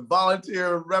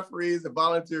volunteer referees and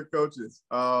volunteer coaches.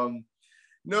 No,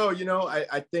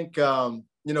 I think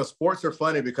sports are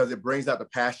funny because it brings out the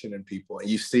passion in people, and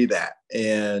you see that.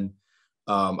 And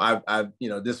I've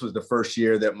this was the first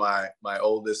year that my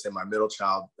oldest and my middle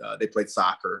child they played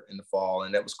soccer in the fall,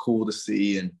 and that was cool to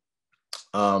see. And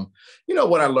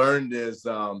what I learned is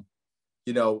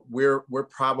we're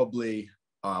probably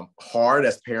hard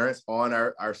as parents on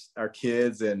our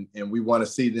kids, and we want to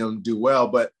see them do well,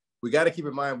 but we got to keep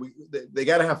in mind they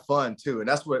got to have fun too. And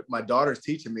that's what my daughter's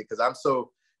teaching me, because I'm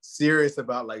so serious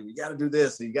about, like, you got to do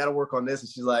this and you got to work on this. And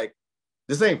she's like,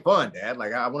 this ain't fun, Dad.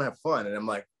 Like, I want to have fun. And I'm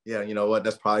like, yeah, you know what?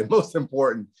 That's probably most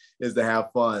important, is to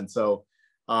have fun. So,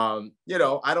 I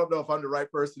don't know if I'm the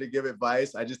right person to give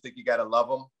advice. I just think you got to love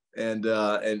them. And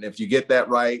if you get that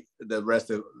right, the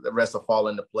rest will fall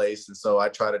into place. And so I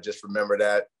try to just remember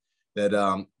that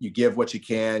you give what you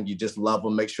can, you just love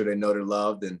them, make sure they know they're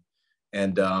loved, and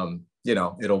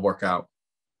it'll work out.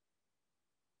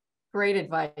 Great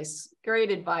advice.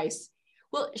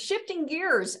 Well, shifting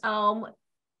gears,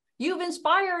 You've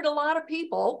inspired a lot of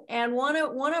people, and one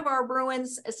of our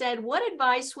Bruins said, what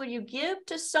advice would you give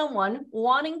to someone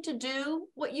wanting to do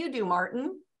what you do,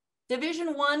 Martin? Division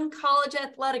I college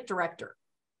athletic director.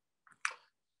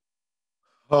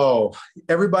 Oh,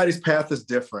 everybody's path is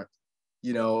different.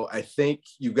 You know, I think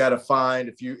you've got to find,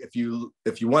 if you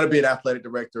want to be an athletic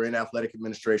director in athletic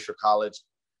administration or college,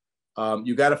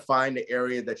 you got to find the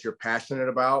area that you're passionate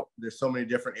about. There's so many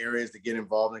different areas to get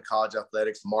involved in college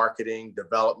athletics: marketing,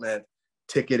 development,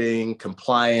 ticketing,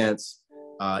 compliance,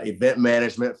 event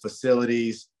management,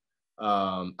 facilities,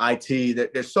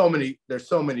 IT. There's so many,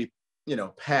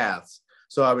 paths.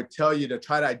 So I would tell you to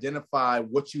try to identify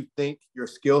what you think your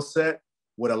skill set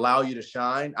would allow you to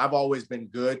shine. I've always been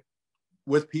good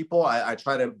with people. I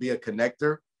try to be a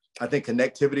connector. I think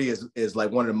connectivity is like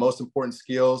one of the most important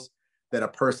skills that a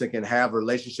person can have,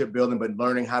 relationship building, but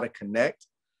learning how to connect.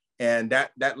 And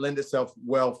that lends itself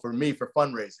well for me for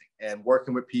fundraising and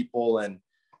working with people. And,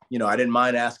 I didn't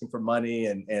mind asking for money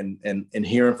and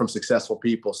hearing from successful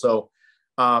people. So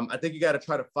I think you got to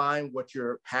try to find what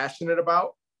you're passionate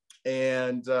about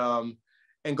and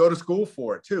go to school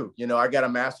for it too. I got a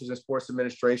master's in sports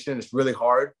administration. It's really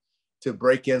hard to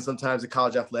break in sometimes in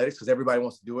college athletics because everybody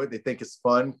wants to do it. They think it's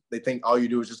fun. They think all you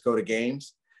do is just go to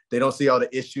games. They don't see all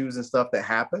the issues and stuff that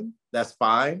happen. That's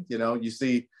fine. You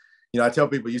see, I tell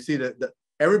people, you see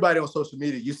everybody on social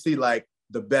media, you see like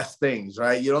the best things,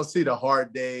 right? You don't see the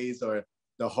hard days or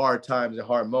the hard times and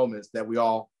hard moments that we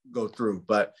all go through.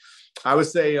 But I would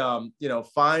say,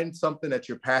 find something that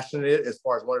you're passionate as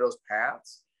far as one of those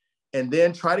paths, and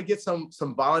then try to get some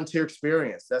volunteer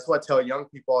experience. That's what I tell young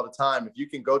people all the time. If you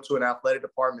can go to an athletic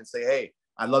department and say, hey,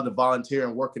 I'd love to volunteer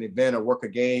and work an event or work a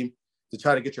game, to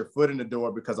try to get your foot in the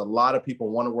door, because a lot of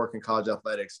people want to work in college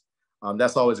athletics.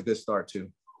 That's always a good start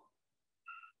too.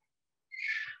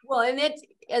 Well, and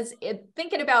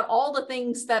thinking about all the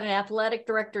things that an athletic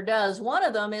director does, one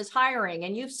of them is hiring.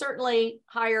 And you've certainly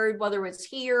hired, whether it's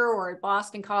here or at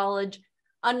Boston College,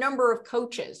 a number of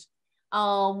coaches.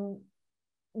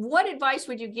 What advice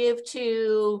would you give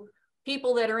to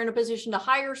people that are in a position to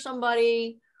hire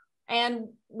somebody? And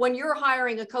when you're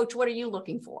hiring a coach, what are you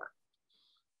looking for?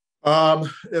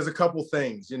 There's a couple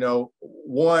things.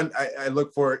 One, I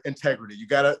look for integrity. You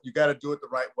gotta do it the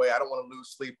right way. I don't want to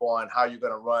lose sleep on how you're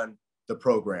going to run the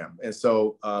program, and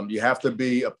so you have to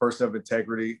be a person of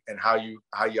integrity and how you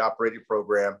operate your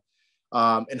program.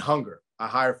 And hunger. I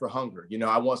hire for hunger.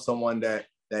 I want someone that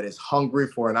is hungry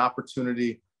for an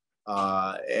opportunity,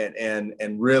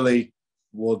 and really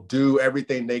will do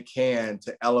everything they can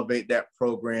to elevate that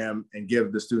program and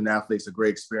give the student athletes a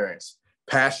great experience.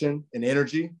 Passion and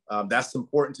energy. That's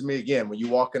important to me. Again, when you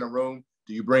walk in a room,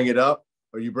 do you bring it up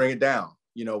or you bring it down?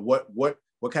 What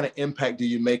kind of impact do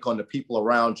you make on the people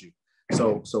around you?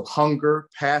 So hunger,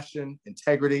 passion,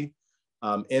 integrity,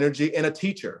 energy, and a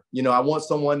teacher. I want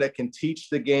someone that can teach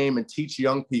the game and teach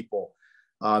young people.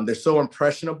 They're so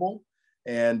impressionable,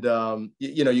 and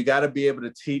you got to be able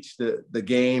to teach the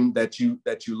game that you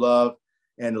love.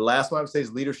 And the last one I would say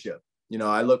is leadership.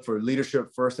 I look for leadership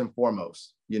first and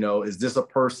foremost. Is this a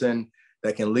person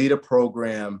that can lead a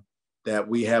program that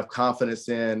we have confidence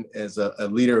in as a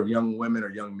leader of young women or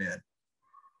young men?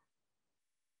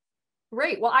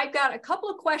 Great. Well, I've got a couple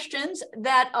of questions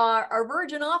that are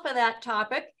verging off of that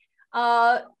topic.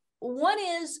 One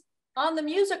is on the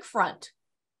music front.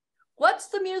 What's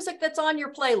the music that's on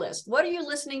your playlist? What are you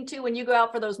listening to when you go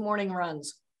out for those morning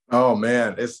runs? Oh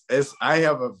man, I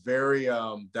have a very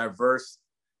diverse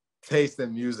taste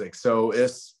in music. So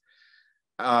it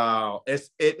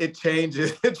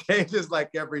changes. It changes like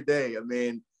every day. I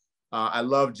mean, I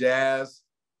love jazz,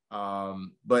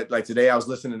 but like today I was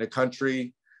listening to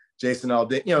country, Jason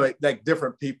Aldean, like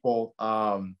different people.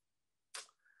 I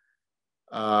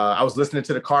was listening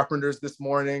to the Carpenters this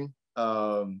morning. It's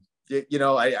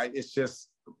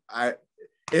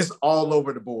all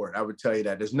over the board. I would tell you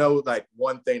that. There's no like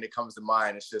one thing that comes to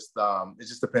mind. It's just it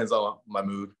just depends on my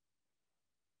mood.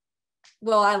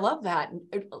 Well, I love that.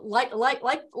 Like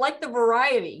the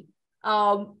variety.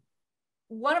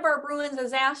 One of our Bruins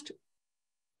has asked,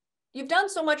 you've done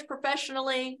so much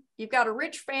professionally. You've got a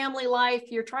rich family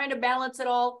life. You're trying to balance it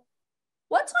all.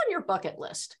 What's on your bucket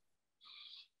list?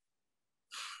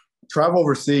 Travel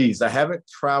overseas. I haven't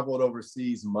traveled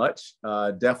overseas much.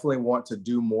 Definitely want to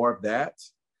do more of that.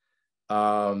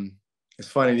 It's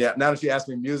funny. Yeah. Now that you ask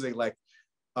me music, like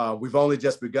We've Only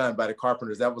Just Begun by the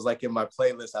Carpenters. That was like in my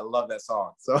playlist. I love that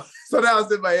song. So now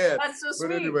it's in my head. That's so sweet.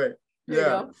 But anyway,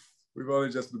 yeah. We've Only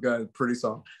Just Begun. Pretty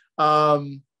song.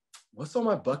 What's on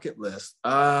my bucket list?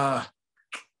 That's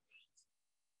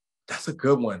a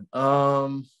good one.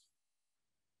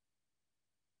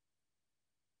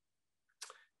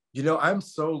 I'm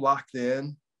so locked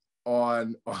in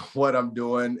on what I'm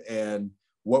doing and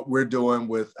what we're doing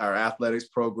with our athletics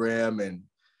program and,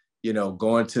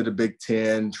 going to the Big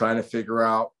Ten, trying to figure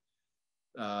out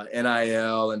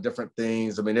NIL and different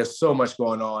things. I mean, there's so much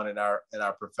going on in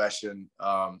our profession.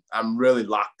 I'm really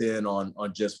locked in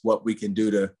on just what we can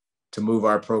do to move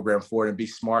our program forward and be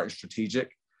smart and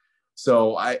strategic.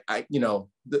 So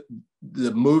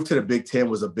the move to the Big Ten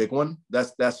was a big one.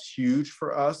 That's huge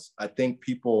for us. I think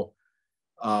people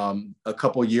a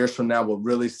couple of years from now will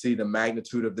really see the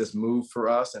magnitude of this move for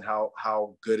us and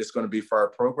how good it's going to be for our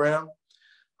program.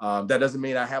 That doesn't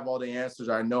mean I have all the answers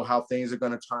or I know how things are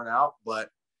going to turn out, but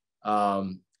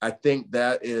I think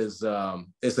that is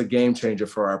it's a game changer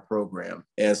for our program.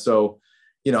 And so,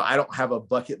 I don't have a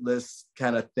bucket list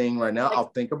kind of thing right now. I'll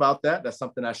think about that. That's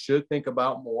something I should think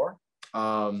about more.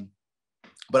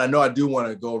 But I know I do want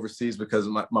to go overseas because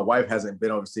my wife hasn't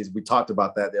been overseas. We talked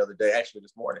about that the other day, actually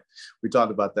this morning. We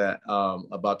talked about that,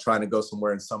 about trying to go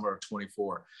somewhere in summer of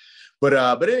 24.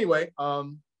 But anyway,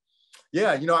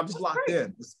 yeah, I'm just locked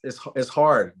in. It's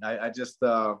hard. I just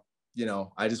want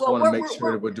to make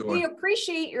sure that we're doing. We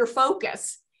appreciate your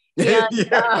focus. And,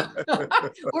 yeah.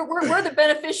 we're the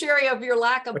beneficiary of your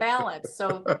lack of balance.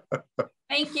 So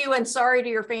thank you and sorry to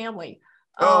your family.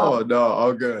 Oh, no,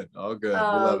 all good. All good. We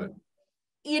love it.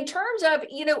 In terms of,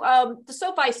 the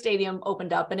SoFi Stadium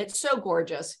opened up and it's so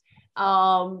gorgeous.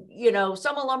 Some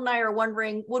alumni are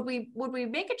wondering, would we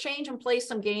make a change and play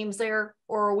some games there,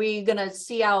 or are we going to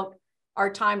see out our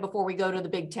time before we go to the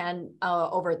Big Ten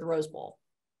over at the Rose Bowl?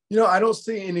 I don't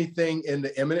see anything in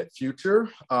the imminent future.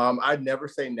 I'd never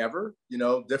say never.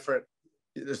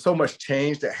 There's so much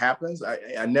change that happens.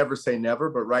 I never say never,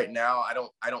 but right now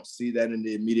I don't see that in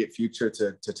the immediate future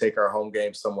to take our home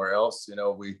game somewhere else.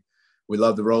 We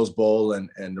love the Rose Bowl and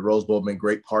the Rose Bowl have been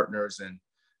great partners. And,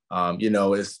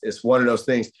 it's one of those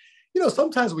things,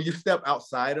 sometimes when you step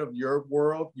outside of your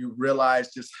world, you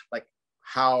realize just like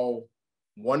how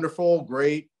wonderful,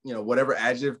 great, whatever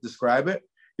adjective describe it,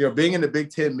 being in the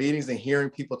Big Ten meetings and hearing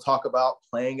people talk about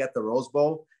playing at the Rose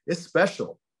Bowl, it's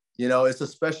special. It's a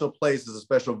special place, it's a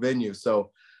special venue.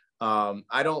 So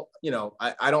I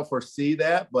don't foresee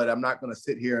that, but I'm not going to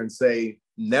sit here and say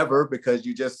never, because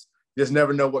you just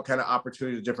never know what kind of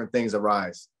opportunities, different things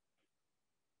arise.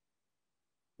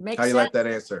 Makes How you sense. like that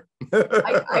answer?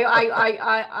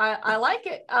 I like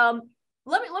it.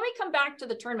 Let me come back to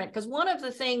the tournament, because one of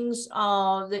the things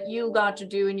that you got to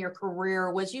do in your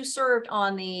career was you served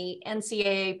on the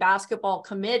NCAA basketball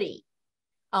committee.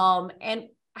 And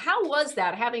how was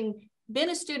that, having been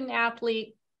a student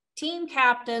athlete, team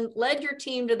captain, led your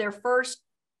team to their first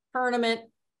tournament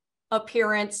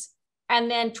appearance,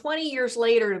 and then 20 years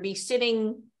later to be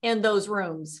sitting in those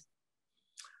rooms?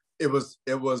 It was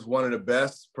one of the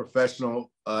best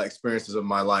professional experiences of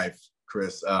my life,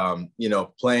 Chris.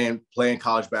 Playing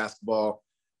college basketball,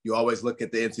 you always look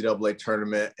at the NCAA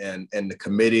tournament, and the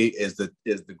committee is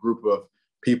the group of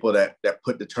people that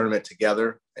put the tournament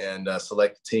together and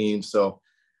select the team. So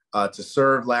to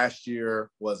serve last year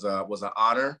was an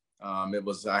honor.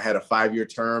 I had a 5-year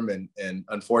term, and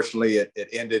unfortunately it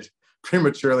ended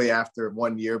prematurely after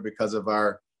 1 year because of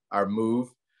our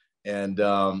move. And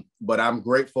but I'm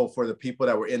grateful for the people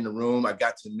that were in the room. I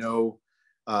got to know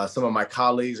some of my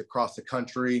colleagues across the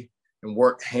country and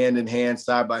work hand in hand,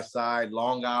 side by side,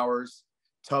 long hours,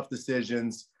 tough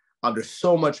decisions. There's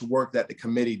so much work that the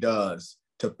committee does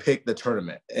to pick the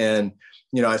tournament. And,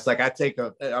 it's like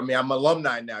I'm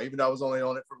alumni now, even though I was only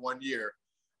on it for 1 year.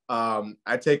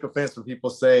 I take offense when people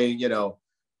say,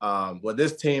 well,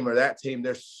 this team or that team.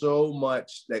 There's so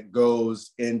much that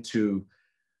goes into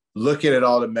looking at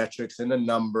all the metrics and the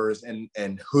numbers and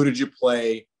who did you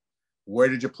play, where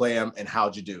did you play them, and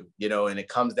how'd you do, and it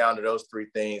comes down to those three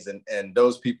things. And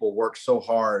those people work so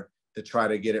hard to try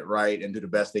to get it right and do the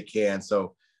best they can.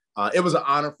 So it was an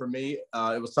honor for me.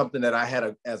 It was something that I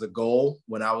had as a goal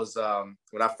when I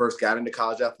first got into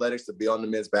college athletics, to be on the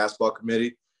men's basketball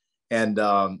committee. And,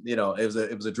 it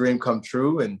was a dream come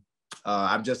true. And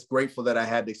I'm just grateful that I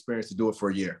had the experience to do it for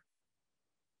a year.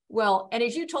 Well, and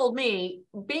as you told me,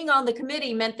 being on the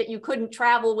committee meant that you couldn't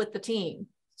travel with the team.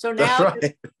 So now,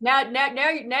 right.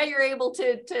 now you're able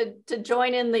to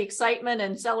join in the excitement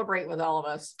and celebrate with all of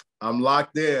us. I'm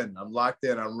locked in.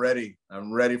 I'm ready.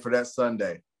 I'm ready for that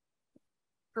Sunday.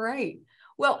 Great.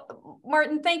 Well,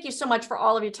 Martin, thank you so much for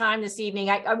all of your time this evening.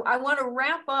 I want to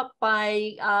wrap up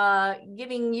by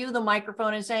giving you the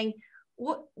microphone and saying,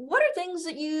 what are things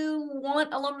that you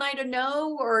want alumni to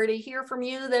know or to hear from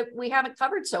you that we haven't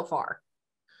covered so far?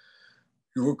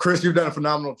 Well, Chris, you've done a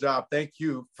phenomenal job. Thank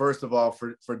you, first of all,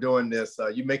 for doing this.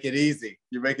 You make it easy.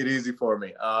 You make it easy for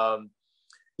me.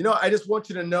 I just want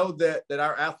you to know that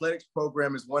our athletics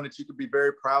program is one that you could be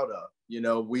very proud of.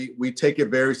 We take it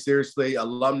very seriously.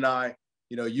 Alumni,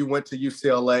 you went to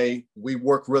UCLA. We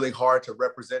work really hard to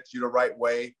represent you the right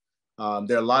way.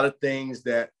 There are a lot of things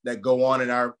that go on in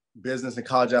our business and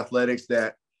college athletics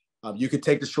that you could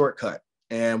take the shortcut,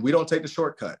 and we don't take the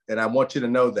shortcut. And I want you to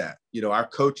know that, our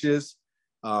coaches,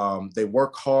 they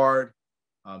work hard.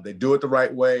 They do it the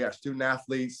right way. Our student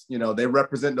athletes, they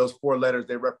represent those 4 letters.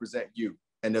 They represent you.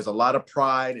 And there's a lot of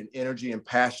pride and energy and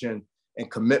passion and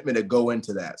commitment that go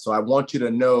into that. So I want you to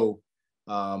know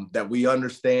that we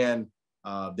understand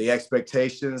the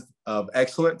expectations of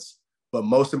excellence, but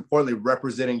most importantly,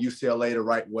 representing UCLA the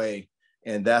right way.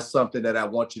 And that's something that I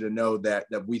want you to know that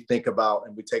we think about,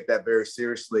 and we take that very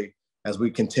seriously as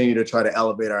we continue to try to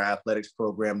elevate our athletics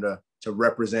program to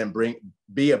represent,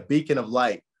 be a beacon of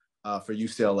light for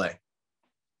UCLA.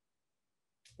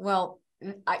 Well,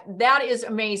 that is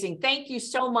amazing. Thank you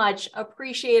so much.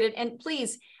 Appreciate it. And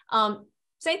please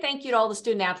say thank you to all the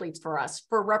student athletes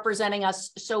for representing us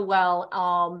so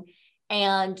well.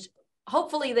 And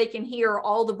hopefully they can hear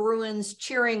all the Bruins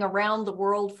cheering around the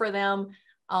world for them.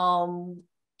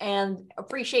 And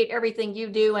appreciate everything you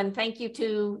do. And thank you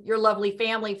to your lovely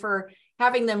family for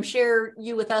having them share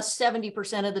you with us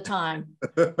 70% of the time.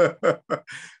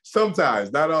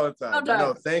 Sometimes, not all the time. Sometimes.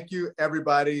 No, thank you,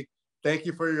 everybody. Thank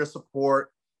you for your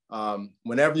support.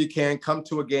 Whenever you can, come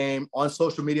to a game. On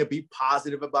social media, be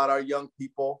positive about our young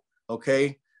people,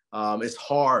 okay? It's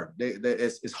hard.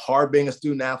 It's hard being a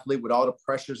student athlete with all the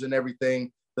pressures and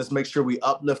everything. Let's make sure we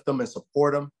uplift them and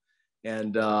support them.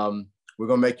 And we're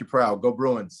going to make you proud. Go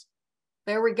Bruins.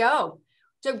 There we go.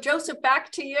 So Joseph,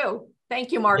 back to you.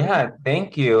 Thank you, Martin. Yeah,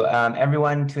 thank you.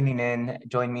 Everyone tuning in,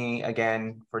 join me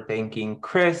again for thanking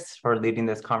Chris for leading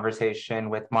this conversation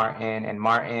with Martin. And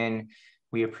Martin,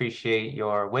 we appreciate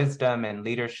your wisdom and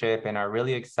leadership and are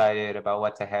really excited about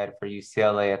what's ahead for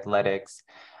UCLA Athletics.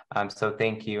 So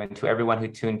thank you. And to everyone who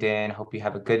tuned in, hope you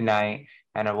have a good night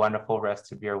and a wonderful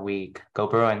rest of your week. Go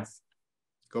Bruins.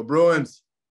 Go Bruins.